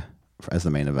Punk as the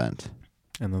main event.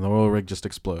 And then the oil rig just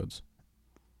explodes.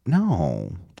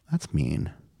 No, that's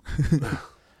mean. And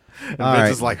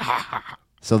Vince is like, ha ha ha.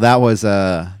 So that was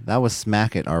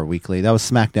Smack It, our weekly. That was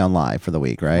SmackDown Live for the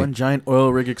week, right? One giant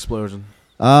oil rig explosion.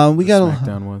 We got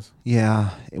SmackDown was.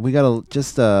 Yeah, we got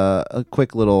a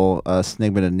quick little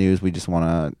snigment of news. We just want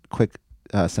to quick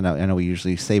send out. I know we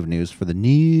usually save news for the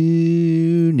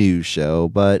new news show,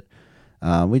 but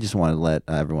we just want to let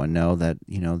everyone know that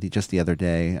just the other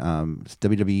day,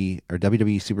 WWE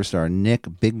superstar Nick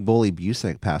Big Bully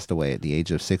Busick passed away at the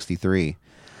age of 63.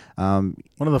 One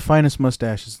of the finest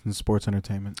mustaches in sports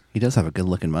entertainment. He does have a good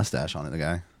looking mustache on it, the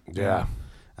guy. Yeah.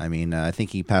 I mean, I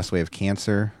think he passed away of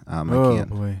cancer.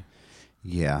 Boy.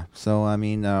 Yeah. So, I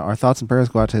mean, our thoughts and prayers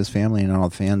go out to his family and all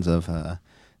the fans of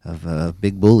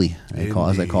Big Bully,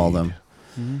 as they call them.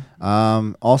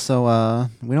 Mm-hmm. Also,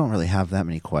 we don't really have that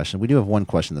many questions. We do have one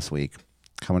question this week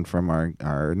coming from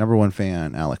our number one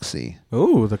fan, Alex C.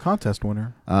 Oh, the contest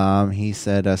winner. He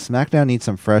said, SmackDown needs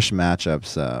some fresh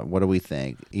matchups. What do we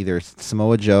think? Either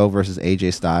Samoa Joe versus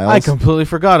AJ Styles. I completely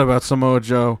forgot about Samoa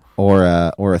Joe. Or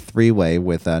a three-way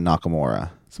with Nakamura.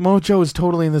 Samoa Joe is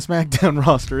totally in the SmackDown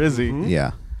roster, is he? Mm-hmm.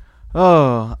 Yeah.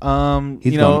 Oh,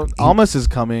 Almas is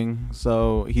coming,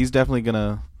 so he's definitely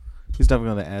gonna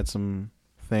add some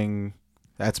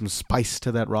spice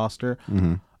to that roster.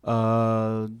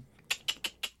 Mm-hmm.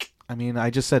 I mean, I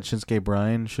just said Shinsuke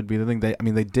Bryan should be the thing.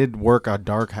 They did work a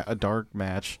dark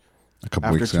match A couple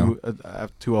after weeks ago.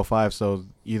 205. So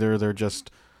either they're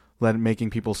just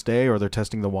making people stay, or they're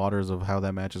testing the waters of how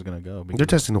that match is going to go. They're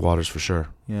testing the waters for sure.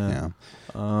 Yeah.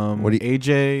 What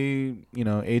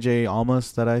AJ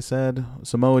Almas that I said,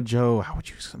 Samoa Joe. How would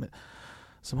you submit?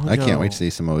 I can't wait to see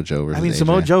Samoa Joe versus AJ.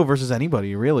 Samoa Joe versus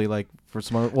anybody, really. Like for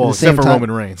Samoa, well, At except for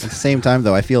Roman Reigns. At the same time,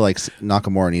 though, I feel like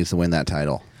Nakamura needs to win that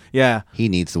title. Yeah, he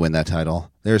needs to win that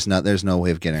title. There's no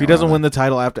way of getting. If he doesn't win the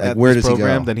title after at where this does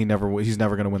program, he go? then he's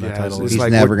never going to win that title. He's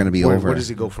never going to be over. Where does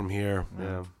he go from here?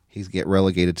 Yeah, he's get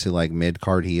relegated to like mid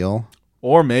card heel.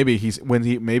 Or maybe he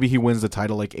wins the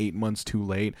title like 8 months too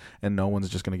late, and no one's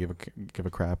just going to give a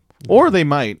crap. Or they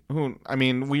might.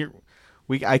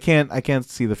 I can't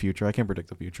see the future. I can't predict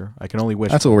the future. I can only wish.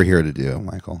 That's what we're here to do,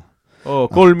 Michael. Oh,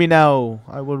 call me now.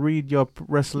 I will read your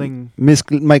wrestling. Miss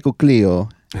Michael Cleo.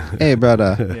 Hey,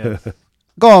 brother. Yes.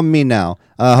 Go on me now.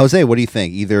 Jose, what do you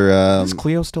think? Either is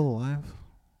Cleo still alive?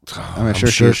 I'm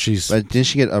sure she's. But didn't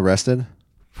she get arrested?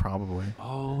 Probably.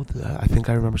 Oh, I think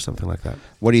I remember something like that.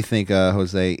 What do you think,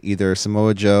 Jose? Either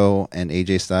Samoa Joe and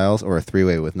AJ Styles, or a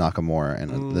three-way with Nakamura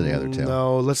and the other two?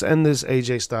 No, let's end this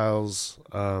AJ Styles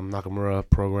Nakamura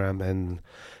program and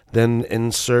then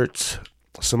insert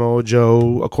Samoa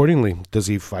Joe accordingly. Does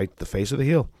he fight the face or the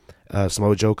heel?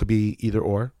 Samoa Joe could be either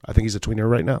or. I think he's a tweener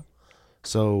right now.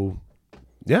 So,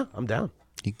 yeah, I'm down.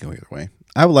 He can go either way.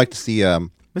 I would like to see.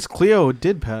 Miss Cleo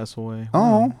did pass away.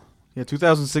 Oh. Yeah,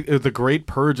 2006. The Great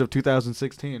Purge of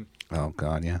 2016. Oh,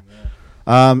 God, yeah.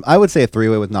 I would say a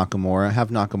three-way with Nakamura. Have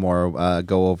Nakamura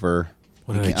go over.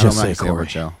 What did I just say, Corey?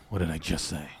 Joe. What did I just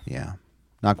say? Yeah.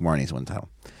 Nakamura needs to win the title.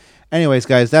 Anyways,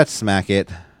 guys, that's Smack It.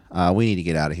 We need to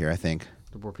get out of here, I think.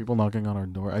 There were people knocking on our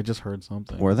door. I just heard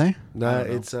something. Were they? Nah,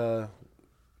 it's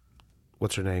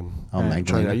what's her name? Oh,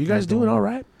 Magdalene. Are you guys doing all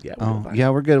right? Yeah.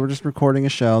 We're good. We're just recording a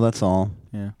show. That's all.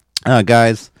 Yeah.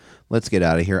 Guys, let's get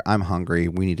out of here. I'm hungry.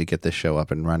 We need to get this show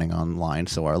up and running online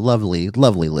so our lovely,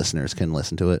 lovely listeners can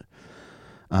listen to it.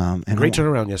 And great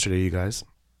turnaround yesterday, you guys.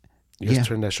 You guys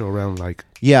turned that show around like.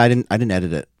 Yeah, I didn't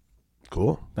edit it.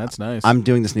 Cool. That's nice. I'm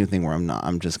doing this new thing where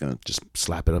I'm just gonna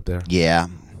slap it up there. Yeah.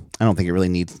 I don't think it really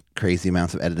needs crazy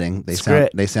amounts of editing. They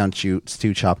sound too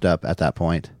chopped up at that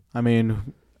point. I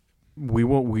mean,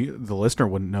 the listener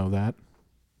wouldn't know that.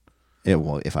 It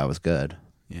will if I was good.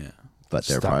 Yeah. But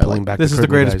they're Stop probably pulling like, back this the is the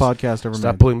curtain, greatest guys. podcast ever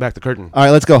Stop made. pulling back the curtain. All right,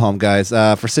 let's go home, guys.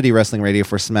 For City Wrestling Radio,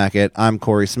 for Smack It, I'm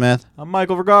Corey Smith. I'm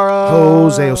Michael Vergara.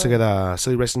 Jose Osegada,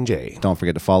 Silly Wrestling J. Don't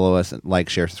forget to follow us and like,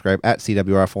 share, subscribe at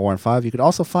CWR415. You could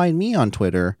also find me on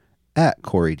Twitter at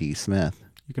Corey D. Smith.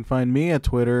 You can find me at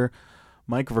Twitter,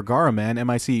 Mike Vergara Man,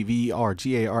 MICVERGARAMAN.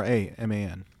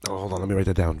 Oh, hold on, let me write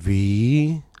that down.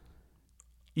 V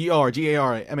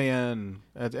ERGARAMAN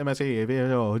at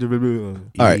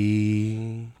MICVERGARAMAN. All right.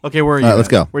 Okay, where are you? Let's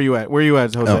go. Where you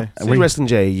at, Jose? Silly Wrestling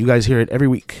J. You guys hear it every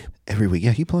week. Every week,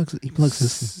 yeah. He plugs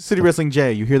his City Wrestling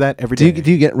J. You hear that every day.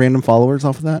 Do you get random followers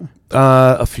off of that?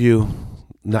 A few,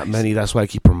 not many. That's why I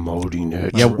keep promoting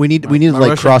it. Yeah, we need to like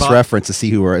Russian cross-reference to see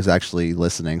who is actually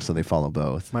listening, so they follow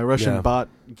both. My Russian bot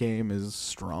game is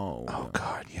strong. Oh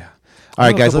God, yeah. All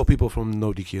right, guys. A couple people from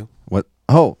No DQ. What?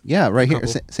 Oh, yeah, right here.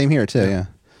 Same here too. Yeah.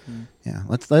 Yeah,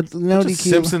 let's No DQ.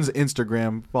 Simpsons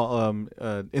Instagram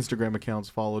accounts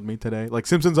followed me today. Like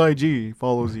Simpsons IG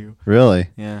follows you. Really?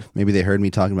 Yeah. Maybe they heard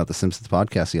me talking about the Simpsons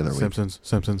podcast the other week.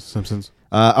 Simpsons.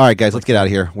 All right, guys, let's get out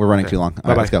of here. We're running too long. All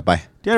right, let's go. Bye.